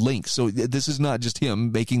 links. So this is not just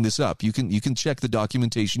him making this up. You can check the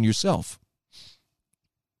documentation yourself.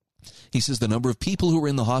 He says the number of people who were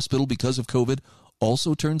in the hospital because of COVID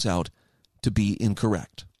also turns out to be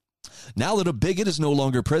incorrect. Now that a bigot is no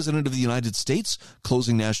longer president of the United States,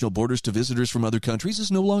 closing national borders to visitors from other countries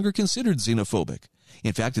is no longer considered xenophobic.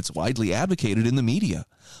 In fact, it's widely advocated in the media.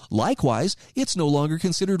 Likewise, it's no longer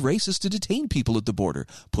considered racist to detain people at the border,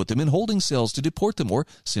 put them in holding cells to deport them, or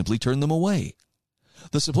simply turn them away.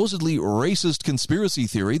 The supposedly racist conspiracy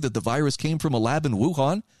theory that the virus came from a lab in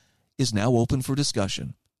Wuhan is now open for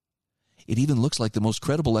discussion. It even looks like the most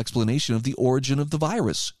credible explanation of the origin of the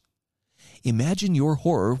virus. Imagine your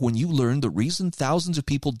horror when you learned the reason thousands of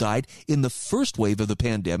people died in the first wave of the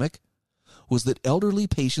pandemic was that elderly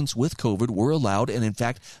patients with COVID were allowed and, in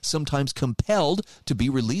fact, sometimes compelled to be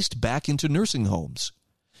released back into nursing homes.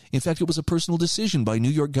 In fact, it was a personal decision by New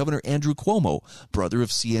York Governor Andrew Cuomo, brother of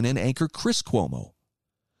CNN anchor Chris Cuomo.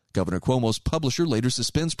 Governor Cuomo's publisher later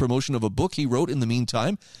suspends promotion of a book he wrote in the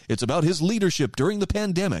meantime. It's about his leadership during the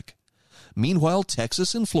pandemic. Meanwhile,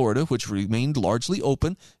 Texas and Florida, which remained largely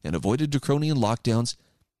open and avoided draconian lockdowns,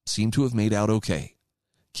 seem to have made out okay.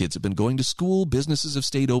 Kids have been going to school, businesses have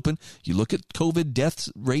stayed open. You look at COVID death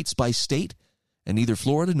rates by state, and neither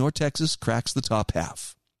Florida nor Texas cracks the top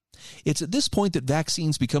half. It's at this point that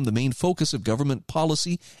vaccines become the main focus of government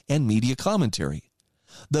policy and media commentary.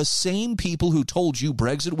 The same people who told you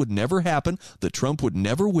Brexit would never happen, that Trump would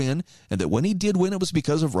never win, and that when he did win it was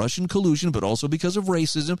because of Russian collusion, but also because of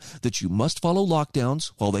racism, that you must follow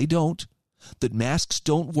lockdowns while they don't, that masks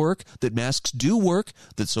don't work, that masks do work,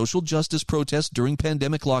 that social justice protests during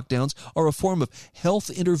pandemic lockdowns are a form of health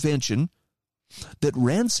intervention, that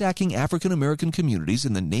ransacking African American communities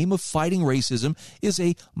in the name of fighting racism is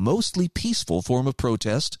a mostly peaceful form of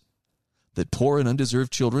protest, that poor and undeserved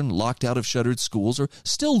children locked out of shuttered schools are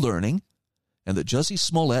still learning, and that Jussie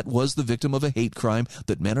Smollett was the victim of a hate crime,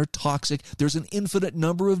 that men are toxic, there's an infinite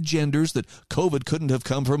number of genders, that COVID couldn't have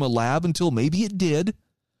come from a lab until maybe it did,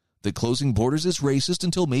 that closing borders is racist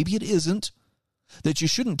until maybe it isn't, that you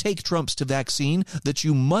shouldn't take Trump's vaccine, that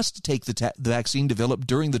you must take the vaccine developed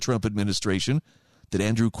during the Trump administration, that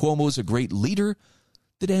Andrew Cuomo is a great leader,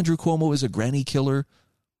 that Andrew Cuomo is a granny killer,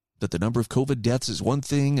 that the number of COVID deaths is one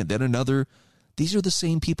thing and then another. These are the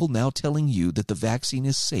same people now telling you that the vaccine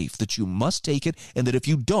is safe, that you must take it, and that if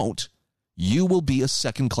you don't, you will be a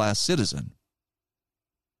second-class citizen.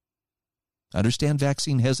 Understand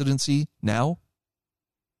vaccine hesitancy now?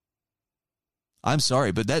 I'm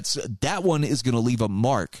sorry, but that one is going to leave a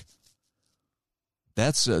mark.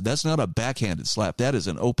 That's not a backhanded slap. That is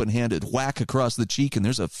an open-handed whack across the cheek, and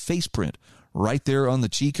there's a face print right there on the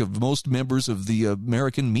cheek of most members of the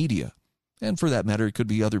American media. And for that matter, it could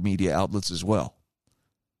be other media outlets as well.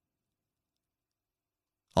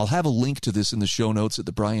 I'll have a link to this in the show notes at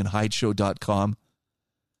thebrianhydeshow.com.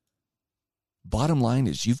 Bottom line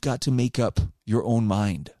is, you've got to make up your own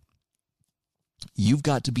mind. You've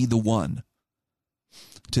got to be the one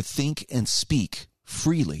to think and speak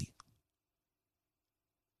freely.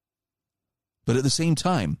 But at the same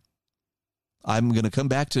time, I'm going to come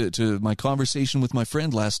back to my conversation with my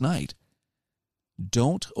friend last night.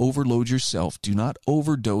 Don't overload yourself. Do not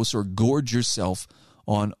overdose or gorge yourself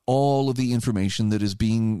on all of the information that is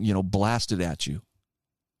being, blasted at you.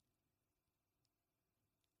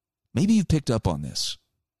 Maybe you've picked up on this.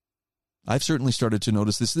 I've certainly started to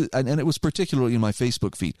notice this, and it was particularly in my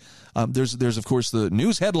Facebook feed. There's of course, the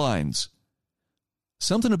news headlines.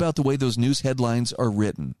 Something about the way those news headlines are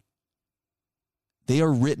written. They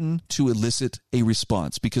are written to elicit a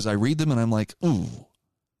response, because I read them and I'm like, ooh.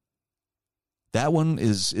 That one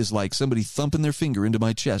is like somebody thumping their finger into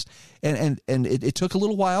my chest. And it took a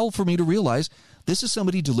little while for me to realize this is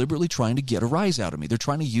somebody deliberately trying to get a rise out of me. They're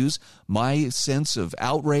trying to use my sense of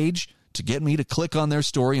outrage to get me to click on their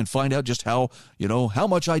story and find out just how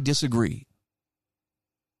much I disagree.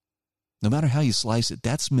 No matter how you slice it,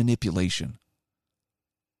 that's manipulation.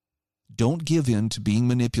 Don't give in to being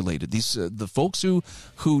manipulated. These the folks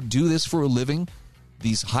who do this for a living,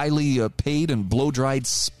 these highly paid and blow-dried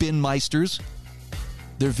spinmeisters,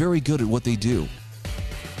 they're very good at what they do.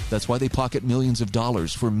 That's why they pocket millions of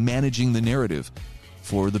dollars for managing the narrative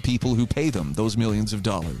for the people who pay them those millions of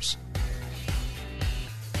dollars.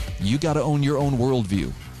 You got to own your own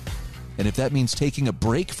worldview. And if that means taking a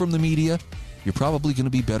break from the media, you're probably going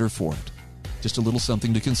to be better for it. Just a little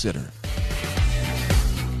something to consider.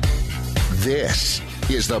 This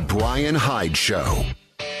is The Brian Hyde Show.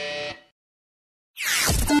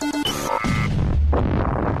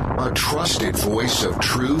 A trusted voice of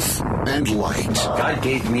truth and light. God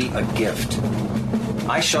gave me a gift.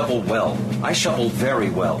 I shovel well. I shovel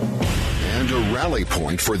very well. And a rally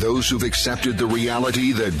point for those who've accepted the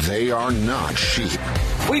reality that they are not sheep.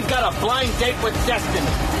 We've got a blind date with destiny.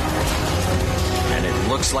 And it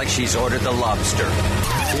looks like she's ordered the lobster.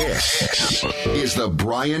 This is The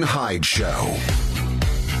Brian Hyde Show.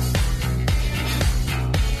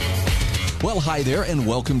 Well, hi there, and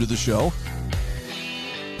welcome to the show.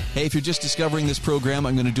 Hey, if you're just discovering this program,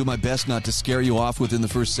 I'm going to do my best not to scare you off within the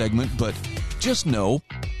first segment, but just know,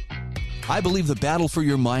 I believe the battle for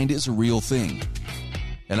your mind is a real thing.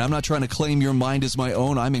 And I'm not trying to claim your mind as my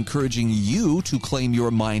own. I'm encouraging you to claim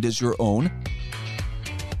your mind as your own.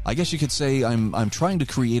 I guess you could say I'm trying to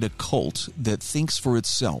create a cult that thinks for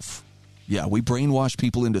itself. Yeah, we brainwash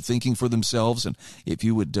people into thinking for themselves, and if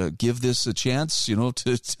you would give this a chance,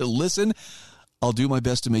 to listen, I'll do my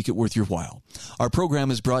best to make it worth your while. Our program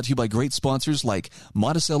is brought to you by great sponsors like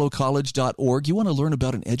MonticelloCollege.org. You want to learn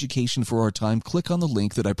about an education for our time? Click on the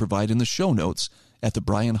link that I provide in the show notes at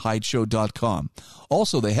thebrianhydeshow.com.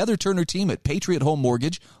 Also, the Heather Turner team at Patriot Home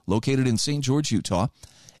Mortgage, located in St. George, Utah,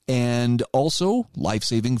 and also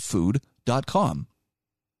lifesavingfood.com.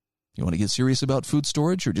 You want to get serious about food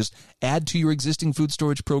storage or just add to your existing food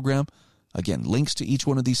storage program? Again, links to each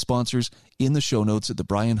one of these sponsors in the show notes at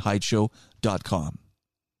thebrianhydeshow.com.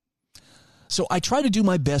 So I try to do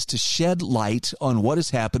my best to shed light on what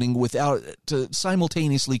is happening without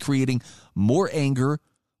simultaneously creating more anger,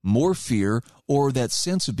 more fear, or that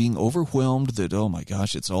sense of being overwhelmed that, oh my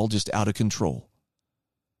gosh, it's all just out of control.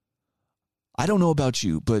 I don't know about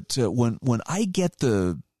you, but when I get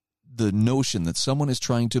the notion that someone is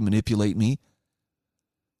trying to manipulate me,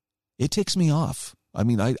 it ticks me off. I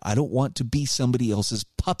mean, I don't want to be somebody else's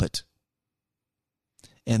puppet.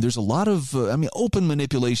 And there's a lot of, open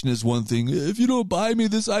manipulation is one thing. If you don't buy me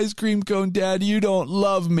this ice cream cone, Dad, you don't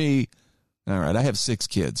love me. All right, I have 6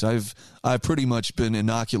 kids. I've pretty much been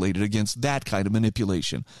inoculated against that kind of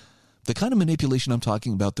manipulation. The kind of manipulation I'm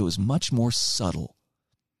talking about, though, is much more subtle.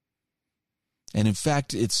 And in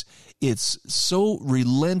fact, it's so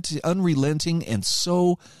unrelenting and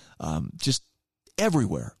so just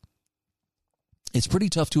everywhere. It's pretty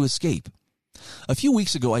tough to escape. A few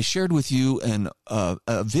weeks ago, I shared with you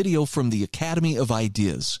a video from the Academy of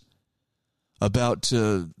Ideas about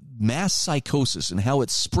mass psychosis and how it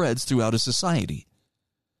spreads throughout a society.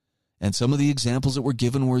 And some of the examples that were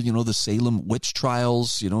given were, the Salem witch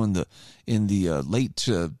trials, in the late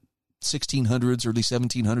 1600s, early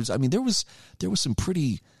 1700s. I mean, there was some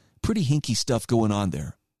pretty hinky stuff going on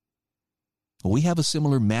there. Well, we have a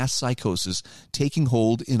similar mass psychosis taking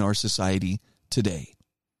hold in our society today.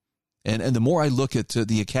 And the more I look at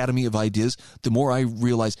the Academy of Ideas, the more I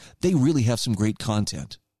realize they really have some great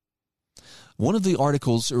content. One of the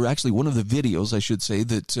articles, or actually one of the videos, I should say,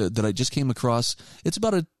 that I just came across, it's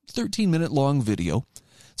about a 13-minute long video.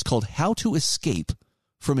 It's called How to Escape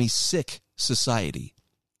from a Sick Society.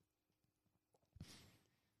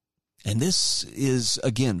 And this is,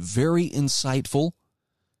 again, very insightful,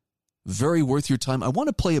 very worth your time. I want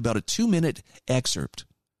to play about a 2-minute excerpt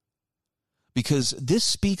because this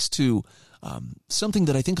speaks to something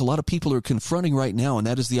that I think a lot of people are confronting right now, and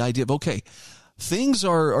that is the idea of, okay, things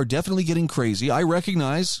are definitely getting crazy. I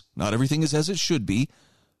recognize not everything is as it should be,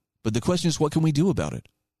 but the question is, what can we do about it?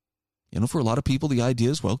 For a lot of people, the idea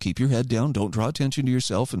is, well, keep your head down, don't draw attention to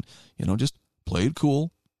yourself, and, just play it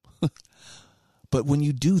cool. But when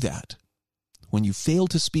you do that, when you fail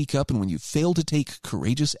to speak up and when you fail to take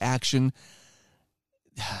courageous action,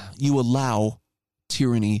 you allow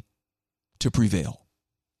tyranny to prevail.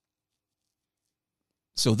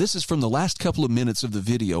 So this is from the last couple of minutes of the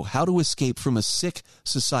video, How to Escape from a Sick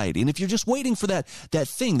Society. And if you're just waiting for that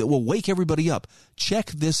thing that will wake everybody up, check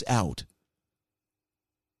this out.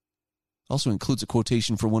 Also includes a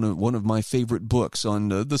quotation from one of my favorite books on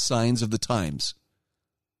the signs of the times.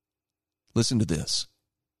 Listen to this.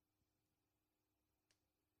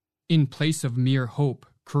 In place of mere hope,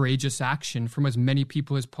 courageous action from as many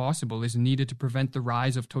people as possible is needed to prevent the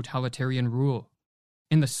rise of totalitarian rule.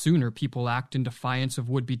 And the sooner people act in defiance of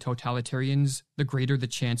would-be totalitarians, the greater the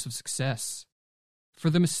chance of success. For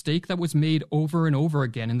the mistake that was made over and over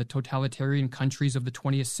again in the totalitarian countries of the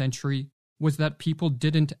 20th century was that people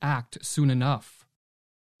didn't act soon enough.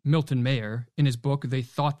 Milton Mayer, in his book They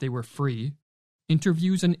Thought They Were Free,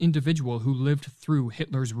 interviews an individual who lived through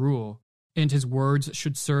Hitler's rule, and his words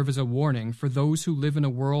should serve as a warning for those who live in a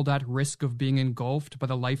world at risk of being engulfed by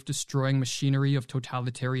the life-destroying machinery of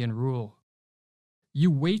totalitarian rule. You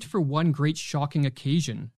wait for one great shocking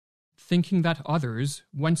occasion, thinking that others,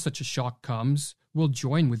 when such a shock comes, will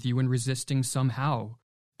join with you in resisting somehow.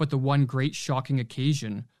 But the one great shocking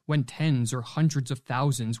occasion, when tens or hundreds of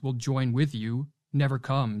thousands will join with you, never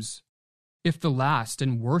comes. If the last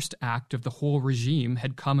and worst act of the whole regime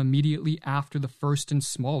had come immediately after the first and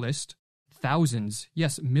smallest, thousands,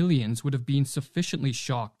 yes, millions would have been sufficiently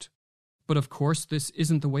shocked. But of course this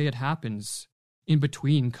isn't the way it happens. In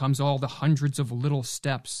between comes all the hundreds of little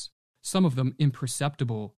steps, some of them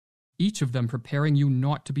imperceptible, each of them preparing you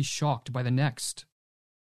not to be shocked by the next.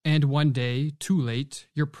 And one day, too late,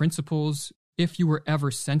 your principles, if you were ever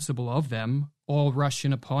sensible of them, all rush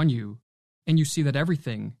in upon you, and you see that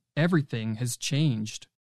everything has changed.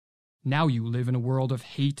 Now you live in a world of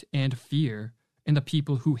hate and fear, and the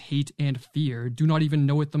people who hate and fear do not even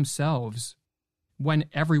know it themselves. When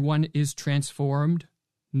everyone is transformed,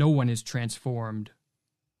 no one is transformed.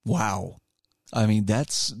 Wow. I mean,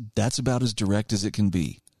 that's about as direct as it can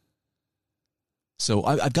be. So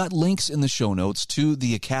I've got links in the show notes to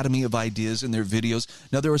the Academy of Ideas and their videos.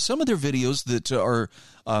 Now, there are some of their videos that are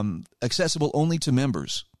accessible only to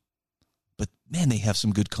members. But, man, they have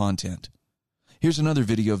some good content. Here's another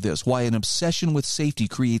video of this, why an obsession with safety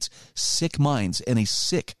creates sick minds and a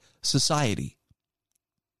sick society.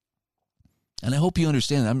 And I hope you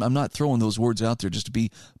understand, I'm not throwing those words out there just to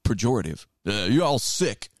be pejorative. You're all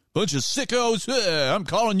sick. Bunch of sickos. I'm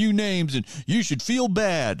calling you names and you should feel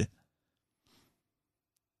bad.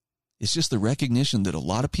 It's just the recognition that a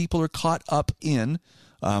lot of people are caught up in.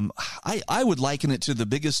 I would liken it to the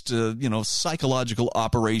biggest, psychological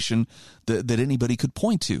operation that anybody could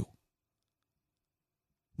point to.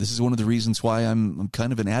 This is one of the reasons why I'm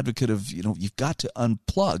kind of an advocate of, you've got to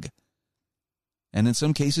unplug. And in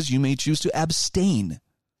some cases, you may choose to abstain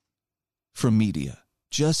from media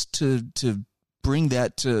just to bring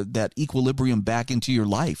that equilibrium back into your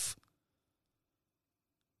life.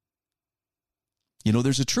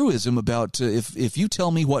 There's a truism about if you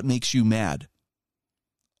tell me what makes you mad,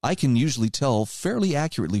 I can usually tell fairly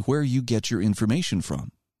accurately where you get your information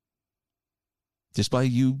from. Just by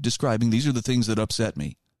you describing, these are the things that upset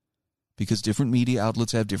me. because different media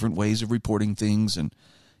outlets have different ways of reporting things. And,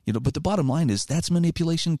 but the bottom line is that's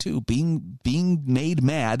manipulation too. Being made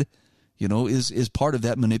mad, is part of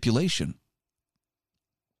that manipulation.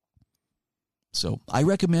 So I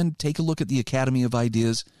recommend take a look at the Academy of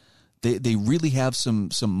Ideas. They really have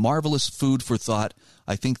some marvelous food for thought.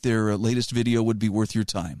 I think their latest video would be worth your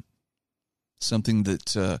time. Something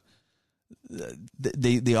that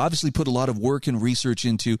they obviously put a lot of work and research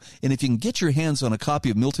into. And if you can get your hands on a copy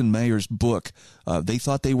of Milton Mayer's book, They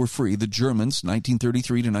Thought They Were Free, The Germans,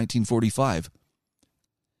 1933 to 1945.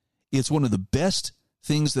 It's one of the best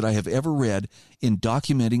things that I have ever read in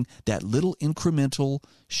documenting that little incremental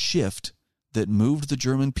shift that moved the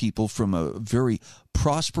German people from a very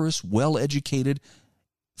prosperous, well-educated,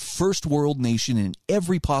 first world nation in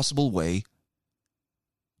every possible way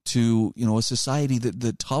to, a society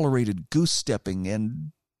that tolerated goose-stepping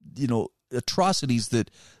and, atrocities that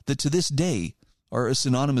to this day are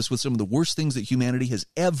synonymous with some of the worst things that humanity has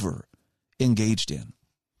ever engaged in.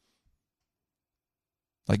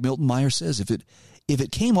 Like Milton Mayer says, if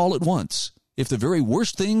it came all at once, if the very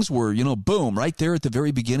worst things were, boom, right there at the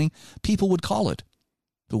very beginning, people would call it.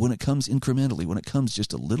 But when it comes incrementally, when it comes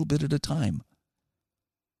just a little bit at a time,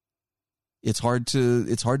 it's hard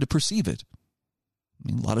to perceive it.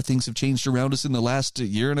 I mean, a lot of things have changed around us in the last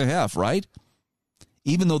year and a half, right?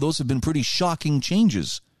 Even though those have been pretty shocking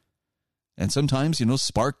changes. And sometimes,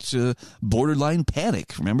 sparked borderline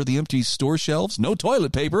panic. Remember the empty store shelves? No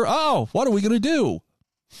toilet paper. Oh, what are we going to do?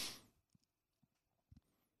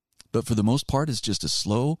 But for the most part, it's just a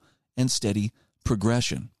slow and steady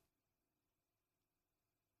progression.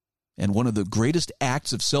 And one of the greatest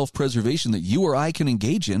acts of self-preservation that you or I can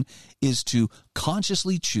engage in is to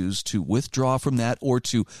consciously choose to withdraw from that or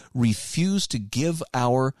to refuse to give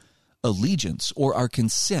our allegiance or our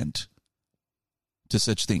consent to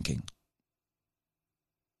such thinking.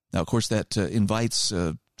 Now, of course, that invites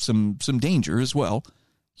some danger as well.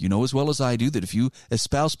 You know as well as I do that if you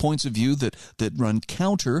espouse points of view that run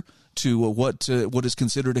counter to what is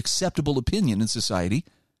considered acceptable opinion in society,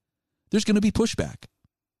 there's going to be pushback.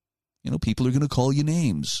 People are going to call you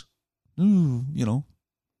names. I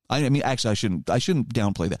mean, actually, I shouldn't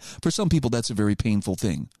downplay that. For some people, that's a very painful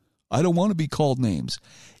thing. I don't want to be called names.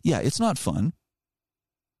 Yeah, it's not fun.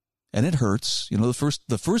 And it hurts.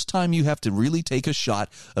 The first time you have to really take a shot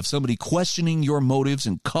of somebody questioning your motives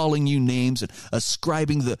and calling you names and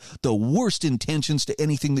ascribing the worst intentions to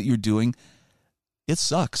anything that you're doing, it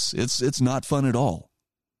sucks. It's not fun at all.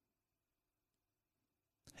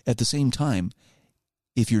 At the same time,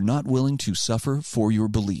 if you're not willing to suffer for your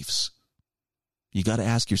beliefs, you got to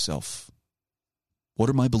ask yourself, what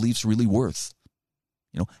are my beliefs really worth?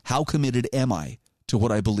 How committed am I to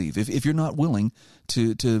what I believe? If you're not willing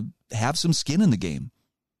to have some skin in the game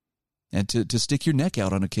and to stick your neck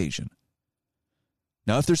out on occasion.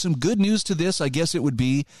 Now, if there's some good news to this, I guess it would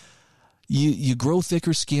be you grow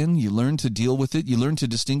thicker skin, you learn to deal with it, you learn to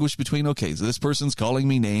distinguish between, okay, so this person's calling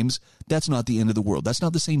me names. That's not the end of the world. That's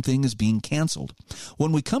not the same thing as being canceled.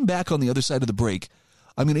 When we come back on the other side of the break,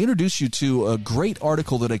 I'm going to introduce you to a great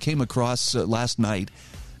article that I came across last night.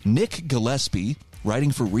 Nick Gillespie,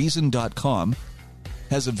 writing for Reason.com,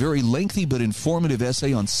 has a very lengthy but informative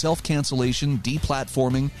essay on self-cancellation,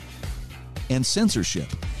 deplatforming, and censorship.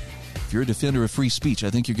 If you're a defender of free speech, I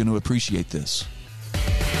think you're going to appreciate this.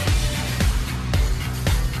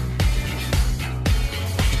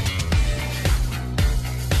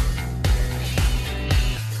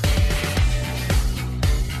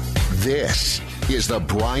 This is The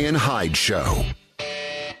Brian Hyde Show.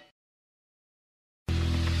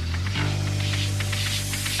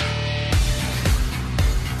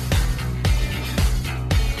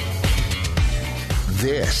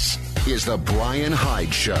 This is The Brian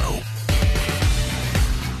Hyde Show.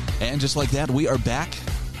 And just like that, we are back.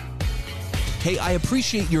 Hey, I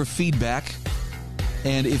appreciate your feedback.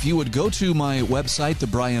 And if you would go to my website,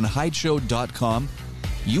 thebrianhydeshow.com,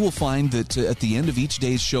 you will find that at the end of each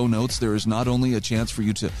day's show notes, there is not only a chance for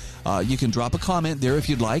you to, you can drop a comment there if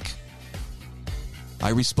you'd like. I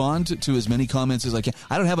respond to as many comments as I can.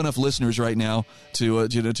 I don't have enough listeners right now to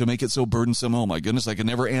make it so burdensome. Oh my goodness, I can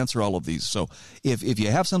never answer all of these. So if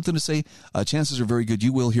you have something to say, chances are very good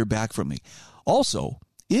you will hear back from me. Also,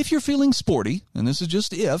 if you're feeling sporty, and this is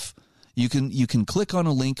just if, you can click on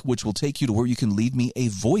a link which will take you to where you can leave me a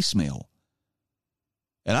voicemail.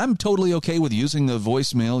 And I'm totally okay with using the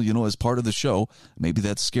voicemail, as part of the show. Maybe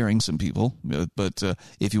that's scaring some people, but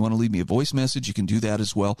if you want to leave me a voice message, you can do that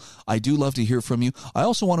as well. I do love to hear from you. I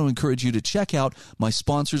also want to encourage you to check out my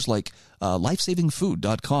sponsors like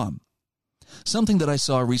lifesavingfood.com. Something that I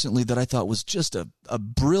saw recently that I thought was just a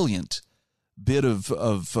brilliant bit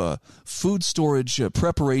of food storage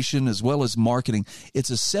preparation as well as marketing. It's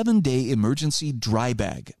a 7-day emergency dry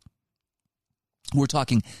bag. We're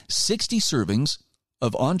talking 60 servings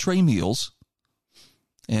of entree meals.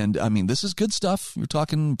 And, I mean, this is good stuff. You're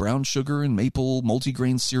talking brown sugar and maple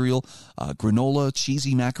multigrain cereal, granola,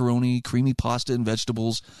 cheesy macaroni, creamy pasta and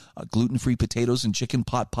vegetables, gluten-free potatoes and chicken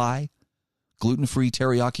pot pie, gluten-free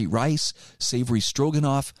teriyaki rice, savory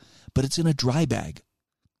stroganoff, but it's in a dry bag.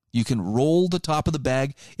 You can roll the top of the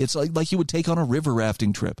bag. It's like you would take on a river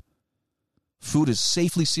rafting trip. Food is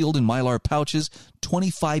safely sealed in Mylar pouches,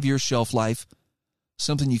 25-year shelf life,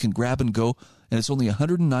 something you can grab and go, and it's only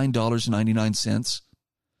 $109.99.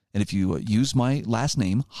 And if you use my last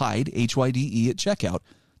name, Hyde, Hyde, at checkout,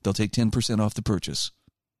 they'll take 10% off the purchase.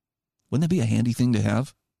 Wouldn't that be a handy thing to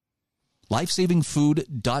have?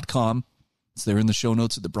 LifesavingFood.com. It's there in the show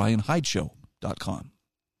notes at thebrianhydeshow.com.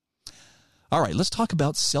 All right, let's talk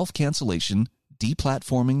about self-cancellation,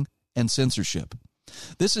 deplatforming, and censorship.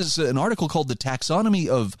 This is an article called The Taxonomy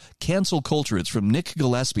of Cancel Culture. It's from Nick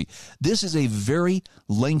Gillespie. This is a very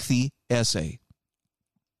lengthy essay,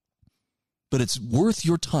 but it's worth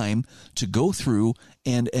your time to go through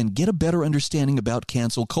and get a better understanding about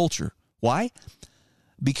cancel culture. Why?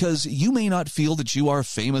 Because you may not feel that you are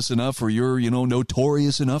famous enough or you're,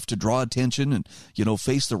 notorious enough to draw attention and,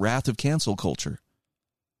 face the wrath of cancel culture.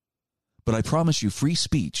 But I promise you, free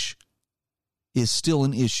speech is still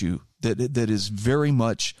an issue that is very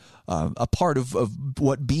much a part of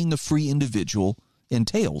what being a free individual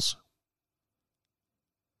entails.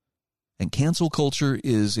 And cancel culture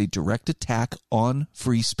is a direct attack on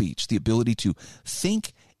free speech, the ability to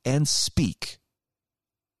think and speak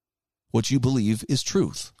what you believe is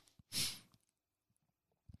truth.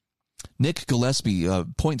 Nick Gillespie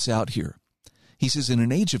points out here, he says, in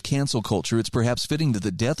an age of cancel culture, it's perhaps fitting that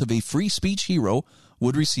the death of a free speech hero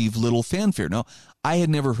would receive little fanfare. Now, I had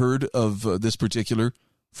never heard of this particular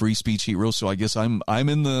free speech hero, so I guess I'm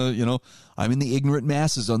in the ignorant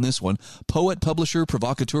masses on this one. Poet, publisher,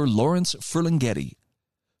 provocateur Lawrence Ferlinghetti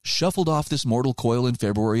shuffled off this mortal coil in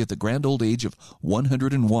February at the grand old age of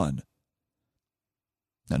 101.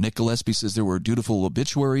 Now, Nick Gillespie says there were dutiful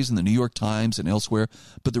obituaries in the New York Times and elsewhere,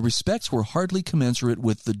 but the respects were hardly commensurate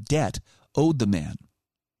with the debt owed the man.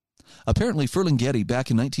 Apparently, Ferlinghetti, back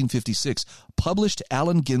in 1956, published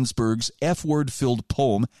Allen Ginsberg's F-word-filled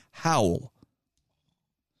poem, Howl.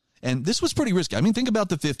 And this was pretty risky. I mean, think about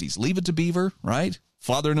the 50s. Leave it to Beaver, right?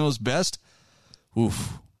 Father knows best.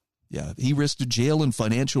 Oof. Yeah, he risked jail and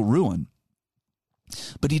financial ruin.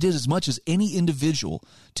 But he did as much as any individual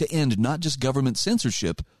to end not just government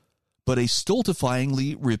censorship, but a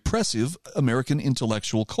stultifyingly repressive American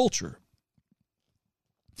intellectual culture.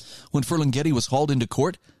 When Ferlinghetti was hauled into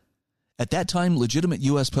court, at that time, legitimate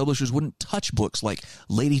U.S. publishers wouldn't touch books like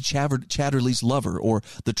Lady Chatterley's Lover or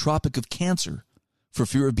The Tropic of Cancer for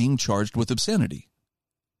fear of being charged with obscenity.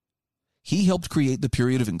 He helped create the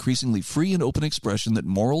period of increasingly free and open expression that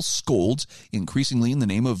moral scolds, increasingly in the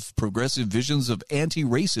name of progressive visions of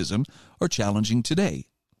anti-racism, are challenging today.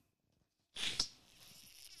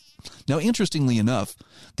 Now, interestingly enough,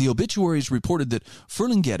 the obituaries reported that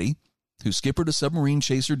Ferlinghetti, who skippered a submarine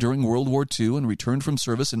chaser during World War II and returned from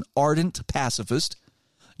service an ardent pacifist,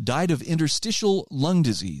 died of interstitial lung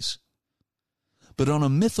disease. But on a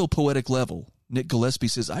mythopoetic level, Nick Gillespie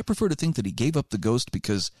says, I prefer to think that he gave up the ghost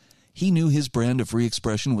because he knew his brand of free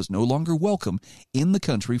expression was no longer welcome in the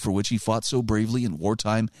country for which he fought so bravely in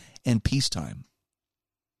wartime and peacetime.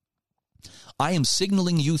 I am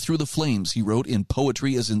signaling you through the flames, he wrote in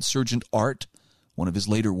Poetry as Insurgent Art, one of his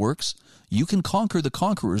later works. You can conquer the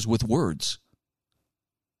conquerors with words,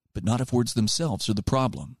 but not if words themselves are the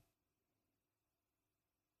problem.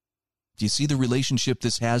 Do you see the relationship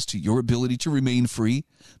this has to your ability to remain free?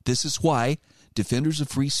 This is why defenders of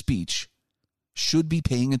free speech should be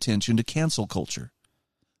paying attention to cancel culture.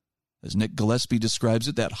 As Nick Gillespie describes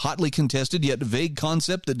it, that hotly contested yet vague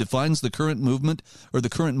concept that defines the current movement or the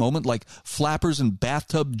current moment, like flappers and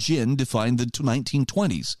bathtub gin defined the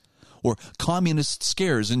 1920s. Or communist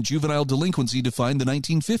scares and juvenile delinquency defined the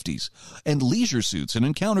 1950s, and leisure suits and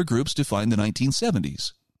encounter groups defined the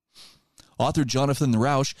 1970s. Author Jonathan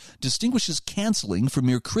Rauch distinguishes canceling from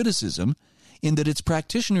mere criticism in that its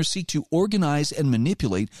practitioners seek to organize and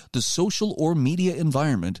manipulate the social or media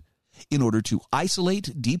environment in order to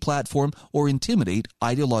isolate, deplatform, or intimidate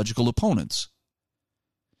ideological opponents.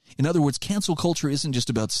 In other words, cancel culture isn't just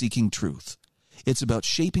about seeking truth. It's about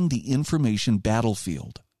shaping the information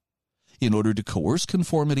battlefield in order to coerce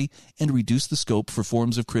conformity and reduce the scope for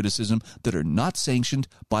forms of criticism that are not sanctioned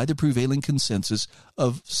by the prevailing consensus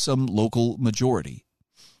of some local majority.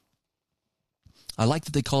 I like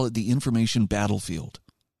that they call it the information battlefield.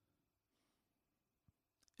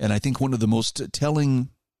 And I think one of the most telling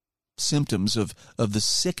symptoms of the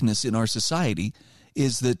sickness in our society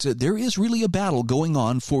is that there is really a battle going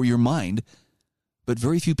on for your mind, but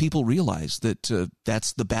very few people realize that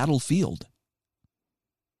that's the battlefield.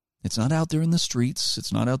 It's not out there in the streets.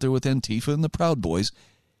 It's not out there with Antifa and the Proud Boys.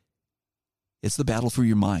 It's the battle for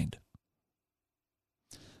your mind.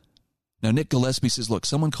 Now, Nick Gillespie says, look,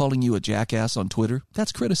 someone calling you a jackass on Twitter,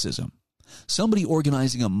 that's criticism. Somebody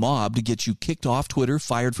organizing a mob to get you kicked off Twitter,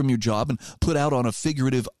 fired from your job, and put out on a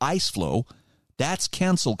figurative ice floe, that's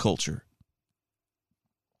cancel culture.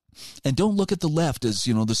 And don't look at the left as,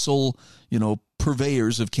 the sole,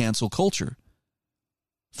 purveyors of cancel culture.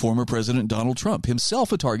 Former President Donald Trump,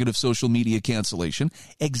 himself a target of social media cancellation,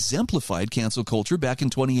 exemplified cancel culture back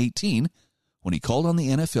in 2018 when he called on the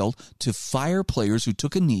NFL to fire players who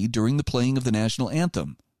took a knee during the playing of the national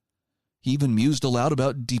anthem. He even mused aloud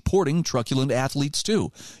about deporting truculent athletes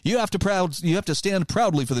too. You have to stand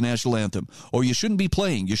proudly for the national anthem, or you shouldn't be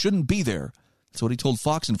playing. You shouldn't be there. That's what he told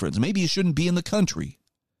Fox and Friends. Maybe you shouldn't be in the country.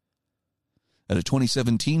 At a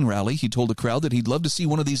 2017 rally, he told a crowd that he'd love to see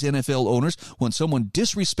one of these NFL owners, when someone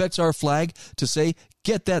disrespects our flag, to say,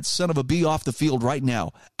 get that son of a bee off the field right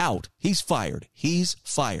now. Out. He's fired. He's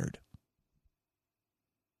fired.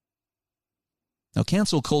 Now,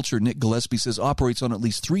 cancel culture, Nick Gillespie says, operates on at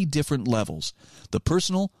least 3 different levels: the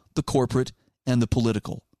personal, the corporate, and the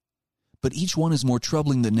political. But each one is more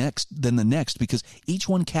troubling than the next because each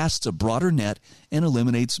one casts a broader net and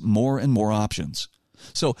eliminates more and more options.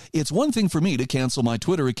 So it's one thing for me to cancel my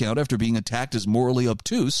Twitter account after being attacked as morally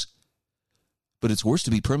obtuse, but it's worse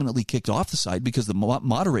to be permanently kicked off the site because the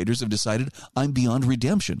moderators have decided I'm beyond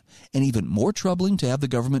redemption, and even more troubling to have the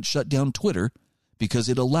government shut down Twitter because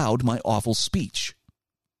it allowed my awful speech.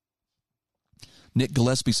 Nick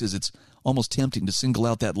Gillespie says it's almost tempting to single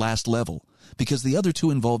out that last level because the other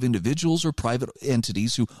two involve individuals or private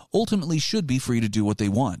entities who ultimately should be free to do what they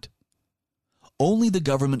want. Only the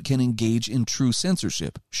government can engage in true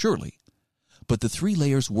censorship, surely. But the 3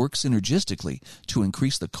 layers work synergistically to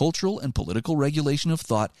increase the cultural and political regulation of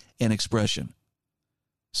thought and expression.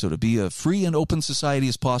 So to be a free and open society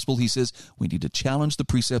as possible, he says, we need to challenge the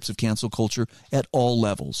precepts of cancel culture at all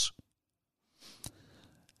levels.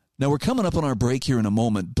 Now, we're coming up on our break here in a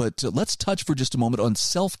moment, but let's touch for just a moment on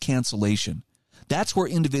self-cancellation. That's where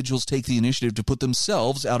individuals take the initiative to put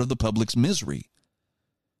themselves out of the public's misery.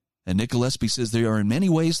 And Nick Gillespie says they are in many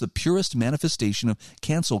ways the purest manifestation of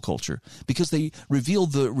cancel culture because they reveal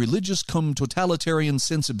the religious cum totalitarian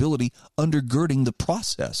sensibility undergirding the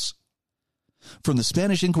process. From the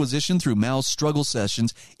Spanish Inquisition through Mao's struggle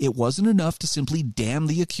sessions, it wasn't enough to simply damn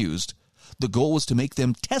the accused. The goal was to make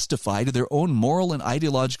them testify to their own moral and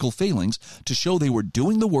ideological failings to show they were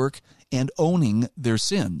doing the work and owning their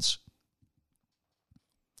sins.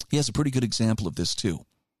 He has a pretty good example of this too.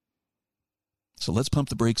 So let's pump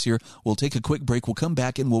the brakes here. We'll take a quick break. We'll come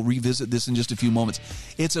back and we'll revisit this in just a few moments.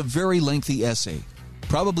 It's a very lengthy essay.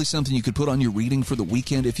 Probably something you could put on your reading for the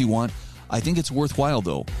weekend if you want. I think it's worthwhile,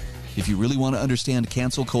 though, if you really want to understand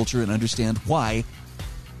cancel culture and understand why,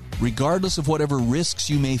 regardless of whatever risks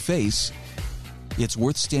you may face, it's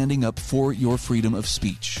worth standing up for your freedom of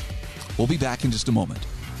speech. We'll be back in just a moment.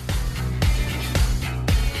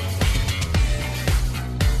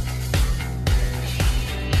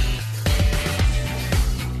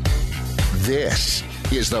 This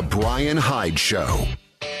is The Brian Hyde Show.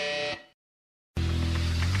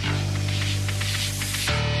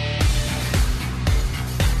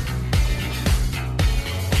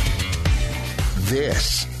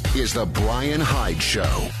 This is The Brian Hyde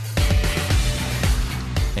Show.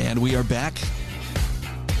 And we are back,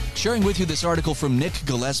 sharing with you this article from Nick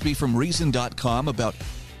Gillespie from Reason.com about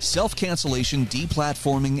self-cancellation,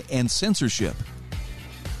 deplatforming, and censorship.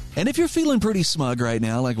 And if you're feeling pretty smug right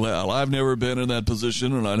now, like, well, I've never been in that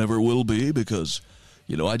position and I never will be because,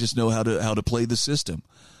 I just know how to play the system.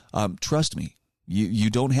 Trust me, you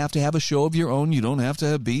don't have to have a show of your own. You don't have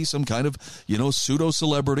to be some kind of,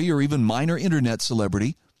 pseudo-celebrity or even minor internet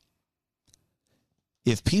celebrity.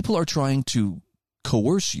 If people are trying to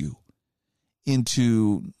coerce you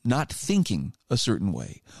into not thinking a certain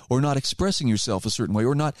way or not expressing yourself a certain way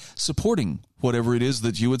or not supporting whatever it is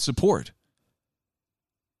that you would support,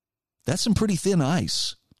 that's some pretty thin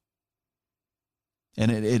ice. And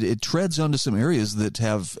it treads onto some areas that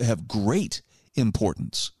have great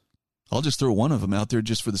importance. I'll just throw one of them out there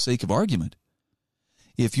just for the sake of argument.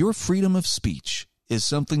 If your freedom of speech is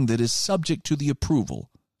something that is subject to the approval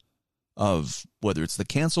of whether it's the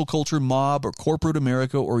cancel culture mob or corporate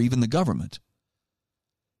America or even the government,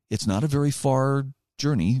 it's not a very far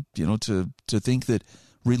journey, to think that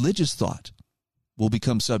religious thought will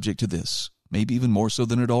become subject to this, maybe even more so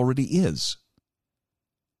than it already is.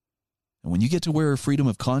 And when you get to where freedom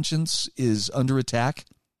of conscience is under attack,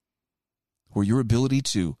 where your ability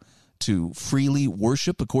to freely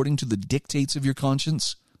worship according to the dictates of your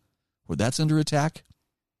conscience, where that's under attack,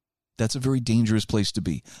 that's a very dangerous place to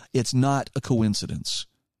be. It's not a coincidence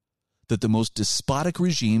that the most despotic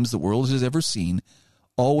regimes the world has ever seen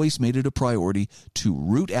always made it a priority to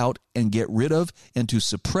root out and get rid of and to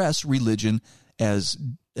suppress religion as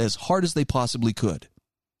hard as they possibly could.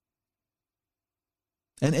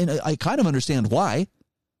 And I kind of understand why.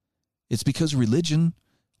 It's because religion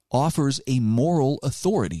offers a moral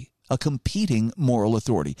authority, a competing moral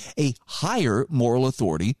authority, a higher moral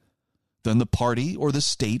authority than the party or the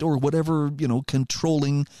state or whatever,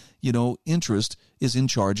 controlling, interest is in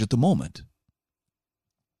charge at the moment.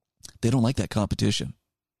 They don't like that competition.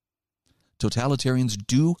 Totalitarians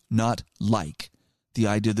do not like the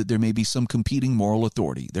idea that there may be some competing moral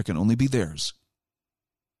authority. There can only be theirs.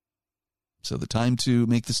 So the time to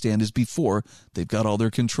make the stand is before they've got all their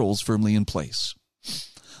controls firmly in place.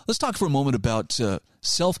 Let's talk for a moment about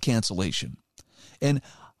self-cancellation. And,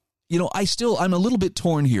 I'm a little bit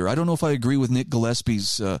torn here. I don't know if I agree with Nick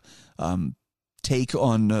Gillespie's take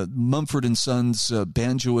on Mumford & Sons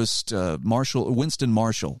banjoist Winston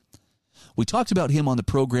Marshall. We talked about him on the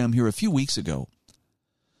program here a few weeks ago,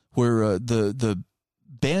 where the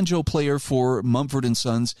banjo player for Mumford &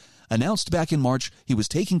 Sons announced back in March he was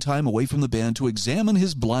taking time away from the band to examine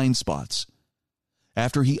his blind spots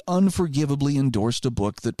after he unforgivably endorsed a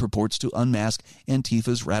book that purports to unmask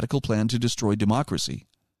Antifa's radical plan to destroy democracy.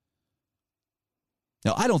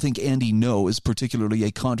 Now, I don't think Andy Ngo is particularly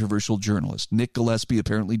a controversial journalist. Nick Gillespie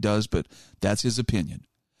apparently does, but that's his opinion.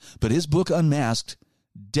 But his book, Unmasked,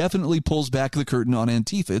 definitely pulls back the curtain on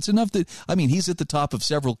Antifa. It's enough that, he's at the top of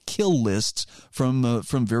several kill lists from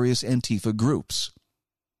various Antifa groups.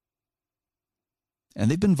 And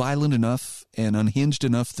they've been violent enough and unhinged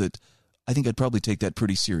enough that I think I'd probably take that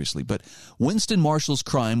pretty seriously. But Winston Marshall's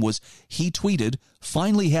crime was he tweeted,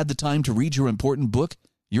 "Finally had the time to read your important book.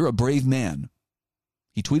 You're a brave man."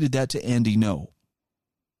 He tweeted that to Andy Ngo.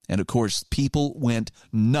 And, of course, people went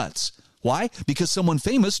nuts. Why? Because someone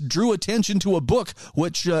famous drew attention to a book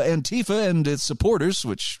which Antifa and its supporters,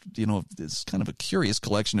 which, is kind of a curious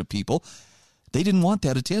collection of people, they didn't want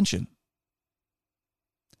that attention.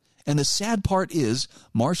 And the sad part is,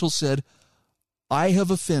 Marshall said, "I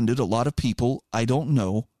have offended a lot of people I don't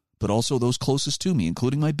know, but also those closest to me,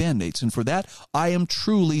 including my bandmates, and for that, I am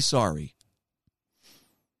truly sorry."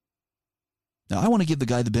 Now, I want to give the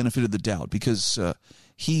guy the benefit of the doubt because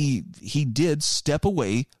he did step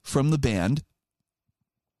away from the band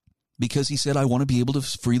because he said, "I want to be able to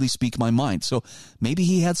freely speak my mind." So maybe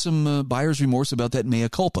he had some buyer's remorse about that mea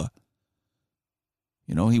culpa.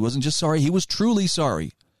 He wasn't just sorry, he was truly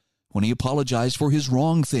sorry when he apologized for his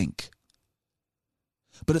wrongthink.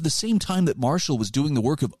 But at the same time that Marshall was doing the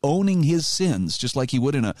work of owning his sins, just like he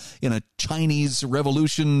would in a Chinese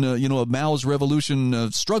revolution, a Mao's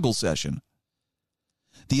revolution struggle session,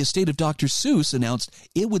 the estate of Dr. Seuss announced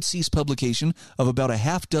it would cease publication of about a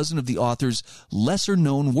half dozen of the author's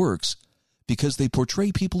lesser-known works because they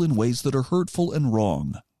portray people in ways that are hurtful and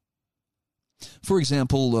wrong. For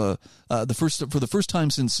example, for the first time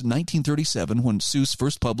since 1937, when Seuss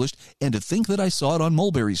first published And to Think That I Saw It on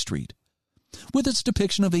Mulberry Street, with its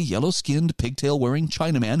depiction of a yellow-skinned, pigtail-wearing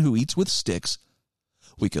Chinaman who eats with sticks,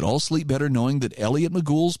 we could all sleep better knowing that Elliot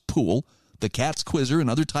Magoo's Pool, The Cat's Quizzer, and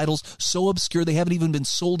other titles so obscure they haven't even been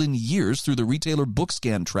sold in years through the retailer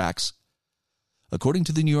BookScan tracks. According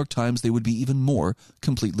to the New York Times, they would be even more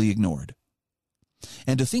completely ignored.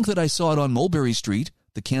 And To Think That I Saw It on Mulberry Street,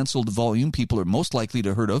 the canceled volume people are most likely to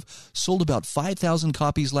have heard of, sold about 5,000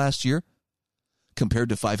 copies last year, compared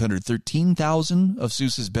to 513,000 of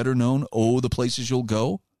Seuss's better-known Oh, the Places You'll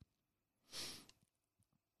Go.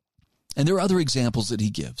 And there are other examples that he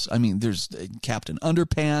gives. There's Captain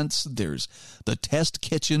Underpants, there's The Test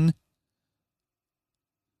Kitchen.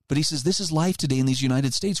 But he says this is life today in these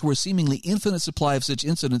United States where a seemingly infinite supply of such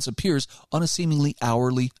incidents appears on a seemingly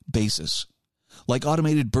hourly basis, like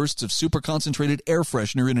automated bursts of super-concentrated air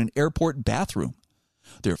freshener in an airport bathroom.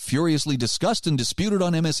 They're furiously discussed and disputed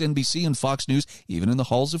on MSNBC and Fox News, even in the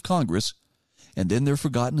halls of Congress. And then they're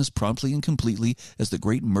forgotten as promptly and completely as the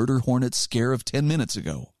great murder hornet scare of 10 minutes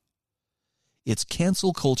ago. It's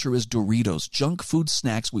cancel culture as Doritos, junk food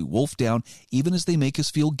snacks we wolf down even as they make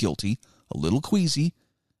us feel guilty, a little queasy,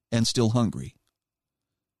 and still hungry.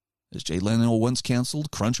 As Jay Leno once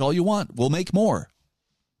canceled, crunch all you want, we'll make more.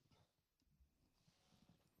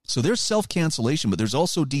 So there's self-cancellation, but there's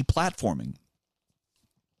also deplatforming.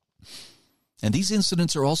 And these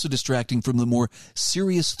incidents are also distracting from the more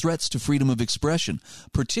serious threats to freedom of expression,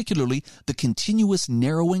 particularly the continuous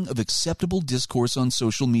narrowing of acceptable discourse on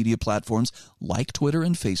social media platforms like Twitter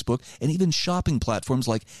and Facebook, and even shopping platforms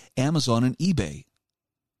like Amazon and eBay.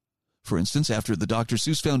 For instance, after the Dr.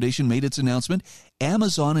 Seuss Foundation made its announcement,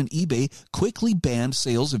 Amazon and eBay quickly banned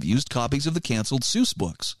sales of used copies of the canceled Seuss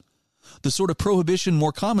books, the sort of prohibition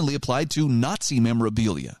more commonly applied to Nazi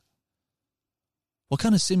memorabilia. What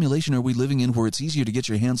kind of simulation are we living in where it's easier to get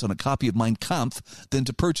your hands on a copy of Mein Kampf than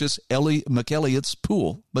to purchase McElligot's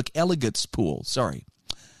Pool?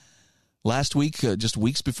 Last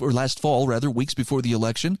fall, weeks before the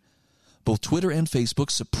election, both Twitter and Facebook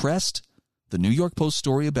suppressed the New York Post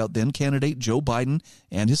story about then-candidate Joe Biden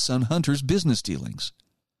and his son Hunter's business dealings.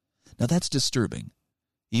 Now that's disturbing,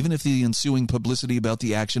 even if the ensuing publicity about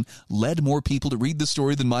the action led more people to read the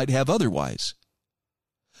story than might have otherwise.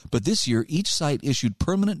 But this year, each site issued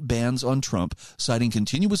permanent bans on Trump, citing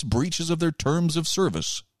continuous breaches of their terms of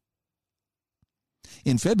service.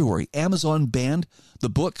 In February, Amazon banned the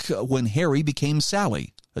book When Harry Became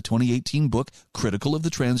Sally, a 2018 book critical of the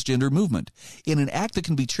transgender movement. In an act that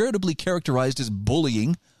can be charitably characterized as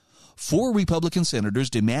bullying, 4 Republican senators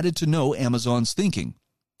demanded to know Amazon's thinking.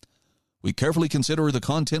 We carefully consider the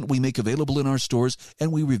content we make available in our stores,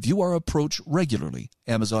 and we review our approach regularly,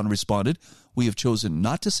 Amazon responded. We have chosen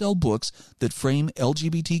not to sell books that frame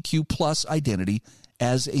LGBTQ plus identity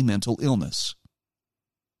as a mental illness.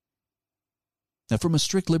 Now, from a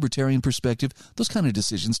strict libertarian perspective, those kind of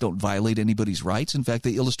decisions don't violate anybody's rights. In fact,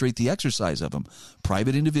 they illustrate the exercise of them.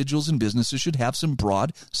 Private individuals and businesses should have some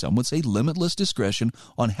broad, some would say limitless discretion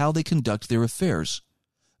on how they conduct their affairs,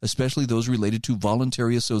 especially those related to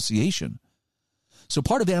voluntary association. So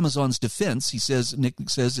part of Amazon's defense, Nick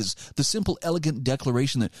says, is the simple, elegant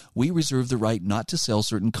declaration that we reserve the right not to sell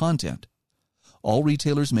certain content. All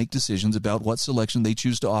retailers make decisions about what selection they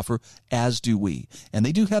choose to offer, as do we. And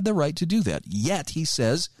they do have the right to do that. Yet, he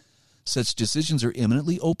says, such decisions are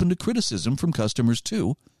eminently open to criticism from customers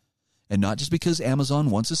too, and not just because Amazon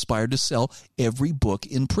once aspired to sell every book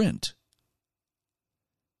in print.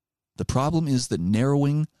 The problem is the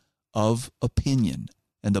narrowing of opinion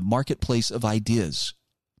and the marketplace of ideas.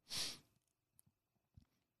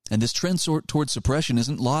 And this trend towards suppression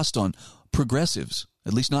isn't lost on progressives,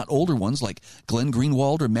 at least not older ones like Glenn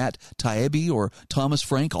Greenwald or Matt Taibbi or Thomas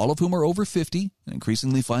Frank, all of whom are over 50 and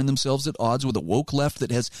increasingly find themselves at odds with a woke left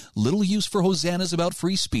that has little use for hosannas about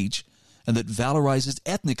free speech and that valorizes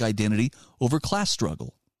ethnic identity over class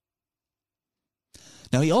struggle.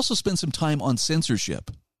 Now, he also spent some time on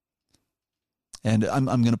censorship. And I'm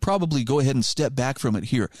going to probably go ahead and step back from it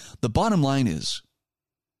here. The bottom line is,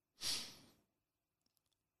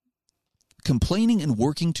 complaining and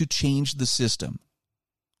working to change the system,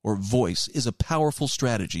 or voice, is a powerful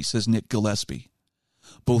strategy, says Nick Gillespie,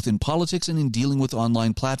 both in politics and in dealing with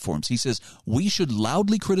online platforms. He says, we should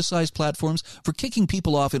loudly criticize platforms for kicking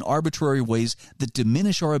people off in arbitrary ways that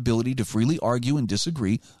diminish our ability to freely argue and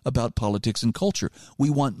disagree about politics and culture. We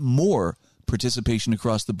want more participation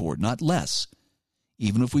across the board, not less,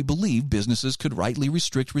 even if we believe businesses could rightly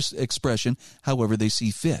restrict expression however they see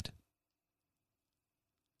fit.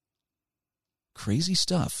 Crazy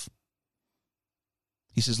stuff.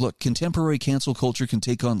 He says, look, contemporary cancel culture can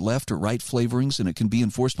take on left or right flavorings, and it can be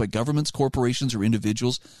enforced by governments, corporations, or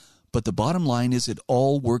individuals, but the bottom line is it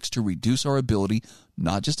all works to reduce our ability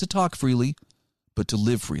not just to talk freely, but to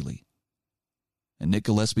live freely. And Nick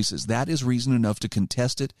Gillespie says that is reason enough to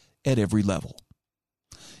contest it at every level.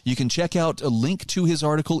 You can check out a link to his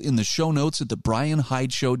article in the show notes at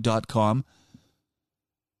thebrianhydeshow.com.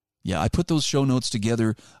 Yeah, I put those show notes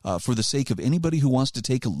together for the sake of anybody who wants to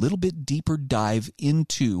take a little bit deeper dive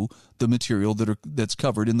into the material that's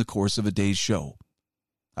covered in the course of a day's show.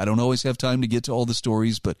 I don't always have time to get to all the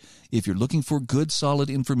stories, but if you're looking for good, solid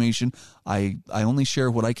information, I only share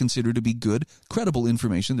what I consider to be good, credible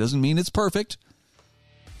information. Doesn't mean it's perfect,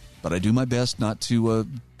 but I do my best not to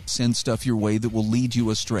send stuff your way that will lead you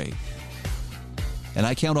astray. And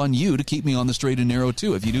I count on you to keep me on the straight and narrow,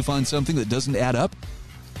 too. If you do find something that doesn't add up,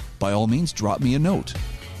 by all means, drop me a note.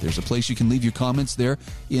 There's a place you can leave your comments there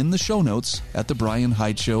in the show notes at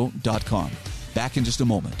thebrianhydeshow.com. Back in just a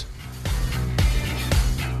moment.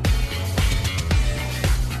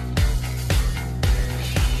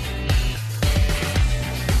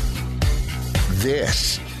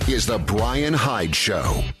 This is The Brian Hyde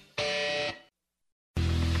Show.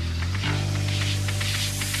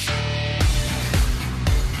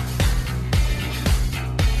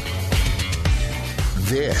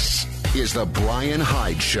 This is The Brian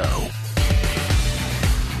Hyde Show.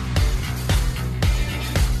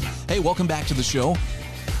 Hey, welcome back to the show.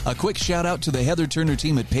 A quick shout out to the Heather Turner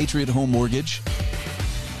team at Patriot Home Mortgage.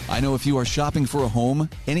 I know if you are shopping for a home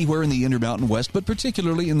anywhere in the Intermountain West, but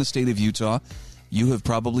particularly in the state of Utah, you have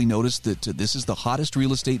probably noticed that this is the hottest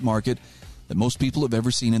real estate market that most people have ever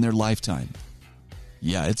seen in their lifetime.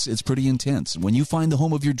 Yeah, it's pretty intense. When you find the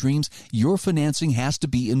home of your dreams, your financing has to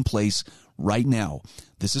be in place right now.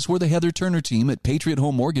 This is where the Heather Turner team at Patriot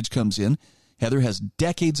Home Mortgage comes in. Heather has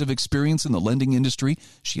decades of experience in the lending industry.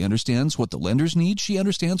 She understands what the lenders need. She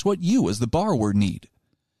understands what you as the borrower need.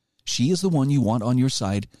 She is the one you want on your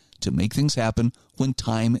side to make things happen when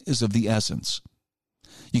time is of the essence.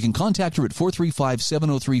 You can contact her at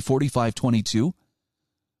 435-703-4522.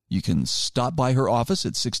 You can stop by her office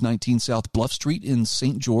at 619 South Bluff Street in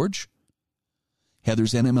St. George.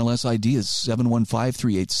 Heather's NMLS ID is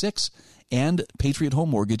 715386, and Patriot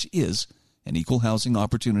Home Mortgage is an equal housing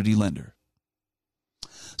opportunity lender.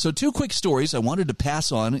 So 2 quick stories I wanted to pass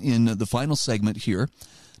on in the final segment here.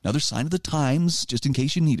 Another sign of the times, just in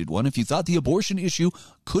case you needed one, if you thought the abortion issue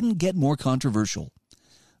couldn't get more controversial.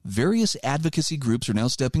 Various advocacy groups are now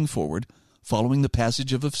stepping forward following the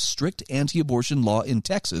passage of a strict anti-abortion law in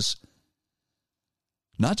Texas,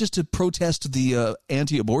 not just to protest the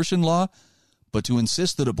anti-abortion law, but to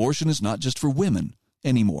insist that abortion is not just for women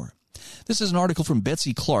anymore. This is an article from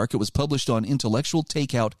Betsy Clark. It was published on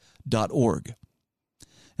intellectualtakeout.org.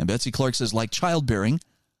 And Betsy Clark says, like childbearing,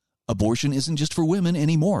 abortion isn't just for women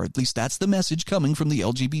anymore. At least that's the message coming from the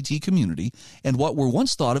LGBT community and what were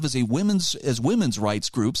once thought of as women's rights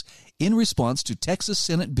groups in response to Texas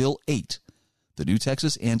Senate Bill 8, the new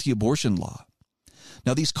Texas anti-abortion law.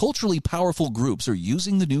 Now, these culturally powerful groups are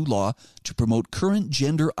using the new law to promote current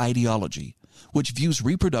gender ideology, which views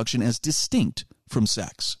reproduction as distinct from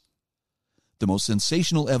sex. The most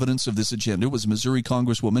sensational evidence of this agenda was Missouri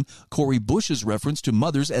Congresswoman Cori Bush's reference to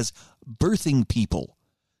mothers as birthing people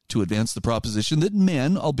to advance the proposition that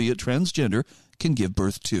men, albeit transgender, can give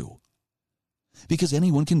birth too. Because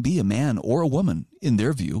anyone can be a man or a woman, in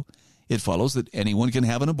their view, it follows that anyone can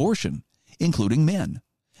have an abortion, including men,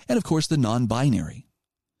 and of course the non-binary.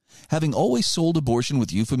 Having always sold abortion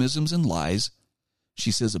with euphemisms and lies, she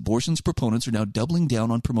says abortion's proponents are now doubling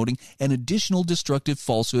down on promoting an additional destructive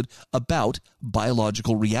falsehood about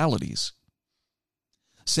biological realities.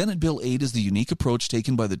 Senate Bill 8 is the unique approach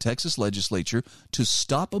taken by the Texas legislature to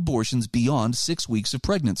stop abortions beyond 6 weeks of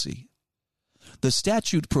pregnancy. The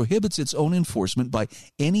statute prohibits its own enforcement by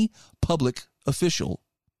any public official,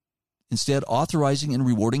 instead authorizing and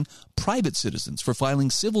rewarding private citizens for filing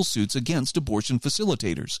civil suits against abortion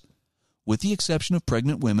facilitators, with the exception of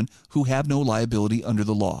pregnant women who have no liability under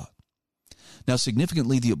the law. Now,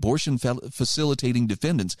 significantly, the abortion facilitating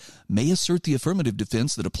defendants may assert the affirmative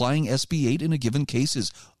defense that applying SB 8 in a given case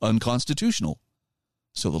is unconstitutional,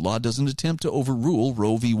 so the law doesn't attempt to overrule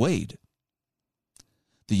Roe v. Wade.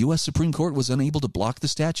 The U.S. Supreme Court was unable to block the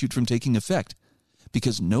statute from taking effect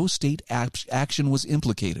because no state action was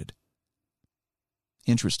implicated.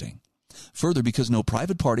 Interesting. Further, because no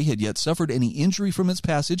private party had yet suffered any injury from its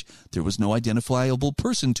passage, there was no identifiable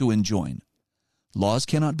person to enjoin. Laws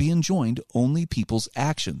cannot be enjoined, only people's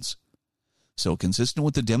actions. So, consistent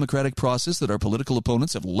with the democratic process that our political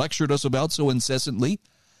opponents have lectured us about so incessantly,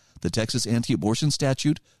 the Texas anti-abortion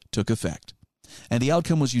statute took effect. And the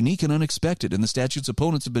outcome was unique and unexpected, and the statute's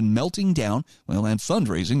opponents have been melting down, and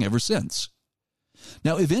fundraising ever since.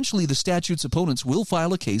 Now, eventually, the statute's opponents will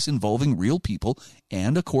file a case involving real people,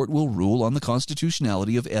 and a court will rule on the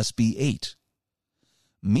constitutionality of SB 8.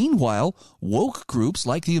 Meanwhile, woke groups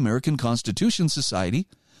like the American Constitution Society,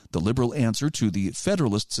 the liberal answer to the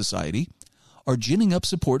Federalist Society, are ginning up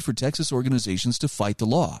support for Texas organizations to fight the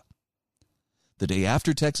law. The day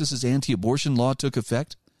after Texas's anti-abortion law took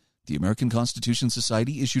effect, the American Constitution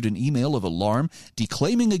Society issued an email of alarm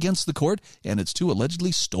declaiming against the court and its 2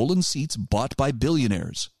 allegedly stolen seats bought by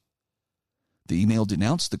billionaires. The email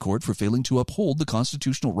denounced the court for failing to uphold the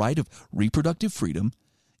constitutional right of reproductive freedom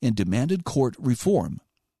and demanded court reform.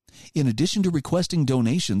 In addition to requesting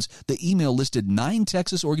donations, the email listed 9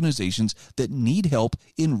 Texas organizations that need help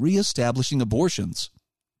in reestablishing abortions.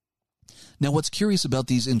 Now, what's curious about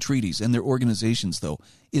these entreaties and their organizations, though,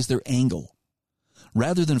 is their angle.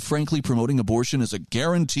 Rather than frankly promoting abortion as a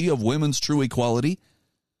guarantee of women's true equality,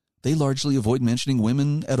 they largely avoid mentioning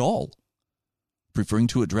women at all, preferring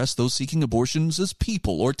to address those seeking abortions as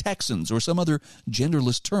people or Texans or some other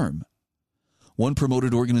genderless term. One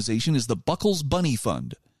promoted organization is the Buckles Bunny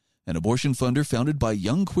Fund, an abortion funder founded by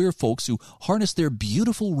young queer folks who harness their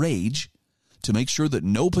beautiful rage to make sure that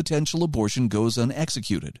no potential abortion goes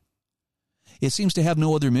unexecuted. It seems to have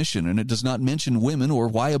no other mission, and it does not mention women or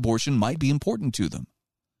why abortion might be important to them.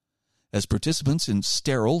 As participants in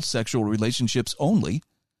sterile sexual relationships only,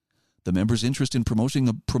 The members' interest in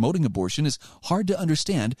promoting abortion is hard to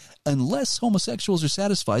understand unless homosexuals are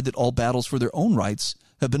satisfied that all battles for their own rights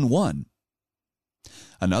have been won.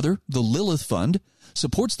 Another, the Lilith Fund,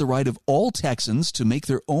 supports the right of all Texans to make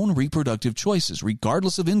their own reproductive choices,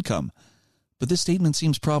 regardless of income. But this statement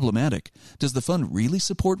seems problematic. Does the fund really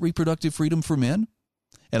support reproductive freedom for men?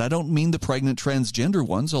 And I don't mean the pregnant transgender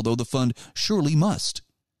ones, although the fund surely must.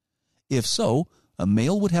 If so, a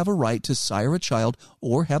male would have a right to sire a child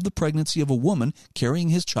or have the pregnancy of a woman carrying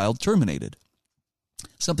his child terminated.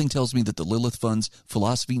 Something tells me that the Lilith Fund's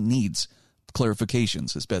philosophy needs clarification,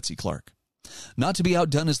 says Betsy Clark. Not to be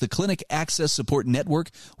outdone is the Clinic Access Support Network,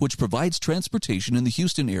 which provides transportation in the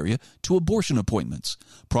Houston area to abortion appointments,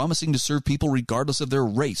 promising to serve people regardless of their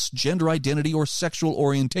race, gender identity, or sexual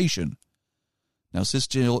orientation. Now,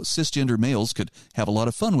 cisgender males could have a lot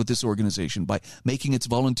of fun with this organization by making its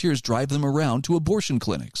volunteers drive them around to abortion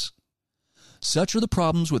clinics. Such are the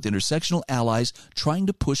problems with intersectional allies trying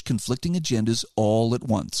to push conflicting agendas all at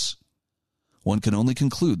once. One can only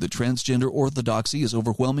conclude that transgender orthodoxy is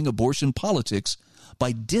overwhelming abortion politics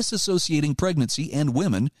by disassociating pregnancy and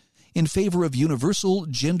women in favor of universal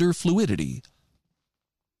gender fluidity.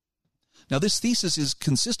 Now, this thesis is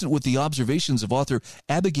consistent with the observations of author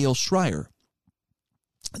Abigail Schreier.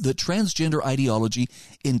 The transgender ideology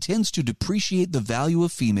intends to depreciate the value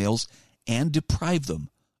of females and deprive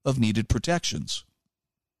them of needed protections.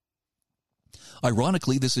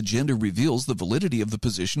 Ironically, this agenda reveals the validity of the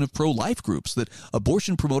position of pro-life groups that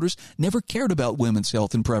abortion promoters never cared about women's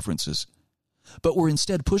health and preferences, but were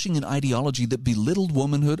instead pushing an ideology that belittled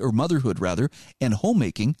womanhood, or motherhood rather, and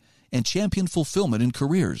homemaking, and championed fulfillment in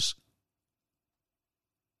careers.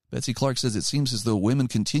 Betsy Clark says it seems as though women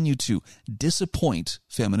continue to disappoint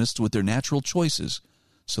feminists with their natural choices,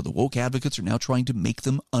 so the woke advocates are now trying to make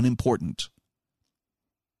them unimportant.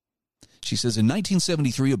 She says in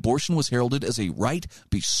 1973, abortion was heralded as a right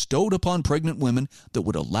bestowed upon pregnant women that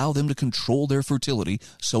would allow them to control their fertility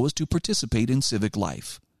so as to participate in civic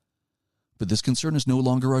life. But this concern is no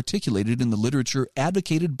longer articulated in the literature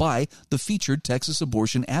advocated by the featured Texas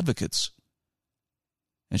abortion advocates.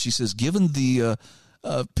 And she says, given the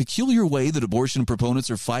peculiar way that abortion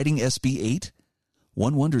proponents are fighting SB 8,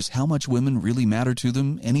 one wonders how much women really matter to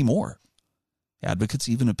them anymore. Advocates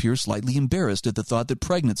even appear slightly embarrassed at the thought that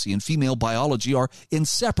pregnancy and female biology are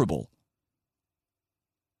inseparable.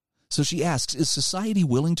 So she asks, is society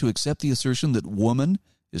willing to accept the assertion that woman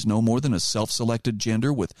is no more than a self-selected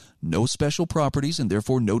gender with no special properties and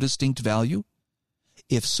therefore no distinct value?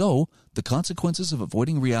 If so, the consequences of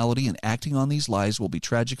avoiding reality and acting on these lies will be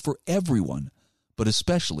tragic for everyone, but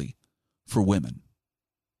especially for women.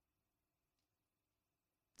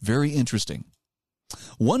 Very interesting.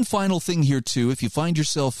 One final thing here, too. If you find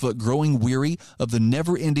yourself growing weary of the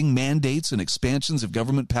never-ending mandates and expansions of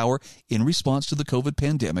government power in response to the COVID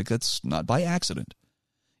pandemic, that's not by accident.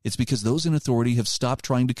 It's because those in authority have stopped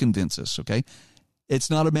trying to convince us, okay? It's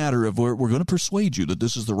not a matter of we're going to persuade you that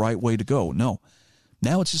this is the right way to go. No.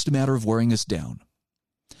 Now it's just a matter of wearing us down.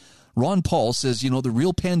 Ron Paul says, the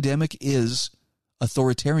real pandemic is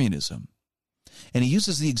authoritarianism. And he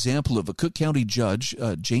uses the example of a Cook County judge,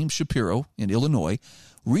 James Shapiro in Illinois,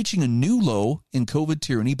 reaching a new low in COVID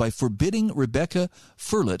tyranny by forbidding Rebecca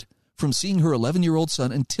Furlet from seeing her 11-year-old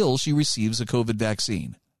son until she receives a COVID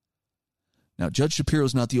vaccine. Now, Judge Shapiro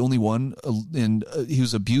is not the only one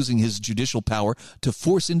who's abusing his judicial power to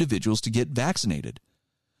force individuals to get vaccinated.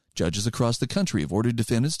 Judges across the country have ordered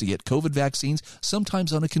defendants to get COVID vaccines,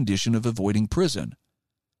 sometimes on a condition of avoiding prison.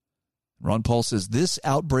 Ron Paul says this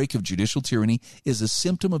outbreak of judicial tyranny is a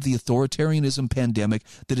symptom of the authoritarianism pandemic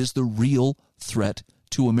that is the real threat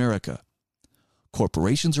to America.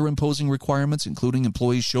 Corporations are imposing requirements, including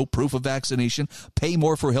employees show proof of vaccination, pay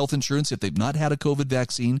more for health insurance if they've not had a COVID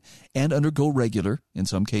vaccine, and undergo regular, in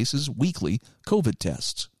some cases weekly, COVID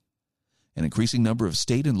tests. An increasing number of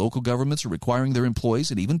state and local governments are requiring their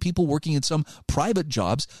employees and even people working in some private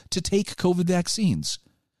jobs to take COVID vaccines,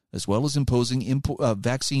 as well as imposing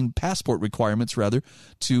vaccine passport requirements,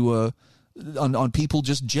 to on people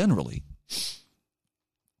just generally.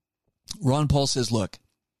 Ron Paul says, look,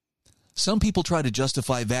 some people try to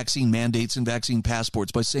justify vaccine mandates and vaccine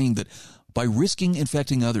passports by saying that by risking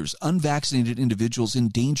infecting others, unvaccinated individuals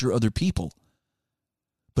endanger other people.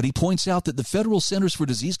 But he points out that the Federal Centers for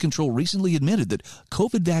Disease Control recently admitted that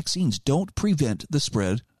COVID vaccines don't prevent the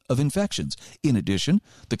spread of infections. In addition,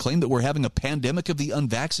 the claim that we're having a pandemic of the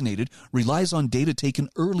unvaccinated relies on data taken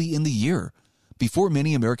early in the year, before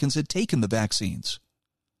many Americans had taken the vaccines.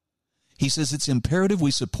 He says it's imperative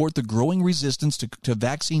we support the growing resistance to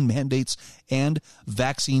vaccine mandates and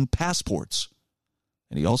vaccine passports.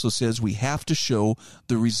 And he also says we have to show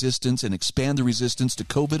the resistance and expand the resistance to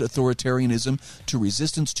COVID authoritarianism, to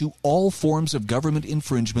resistance to all forms of government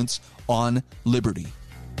infringements on liberty.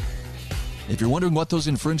 If you're wondering what those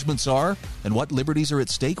infringements are and what liberties are at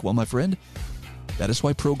stake, well, my friend, that is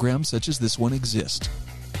why programs such as this one exist.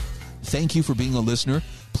 Thank you for being a listener.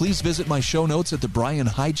 Please visit my show notes at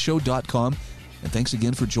thebrianhydeshow.com. And thanks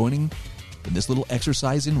again for joining in this little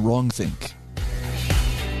exercise in wrongthink.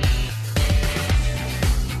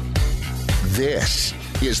 This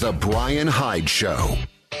is The Brian Hyde Show.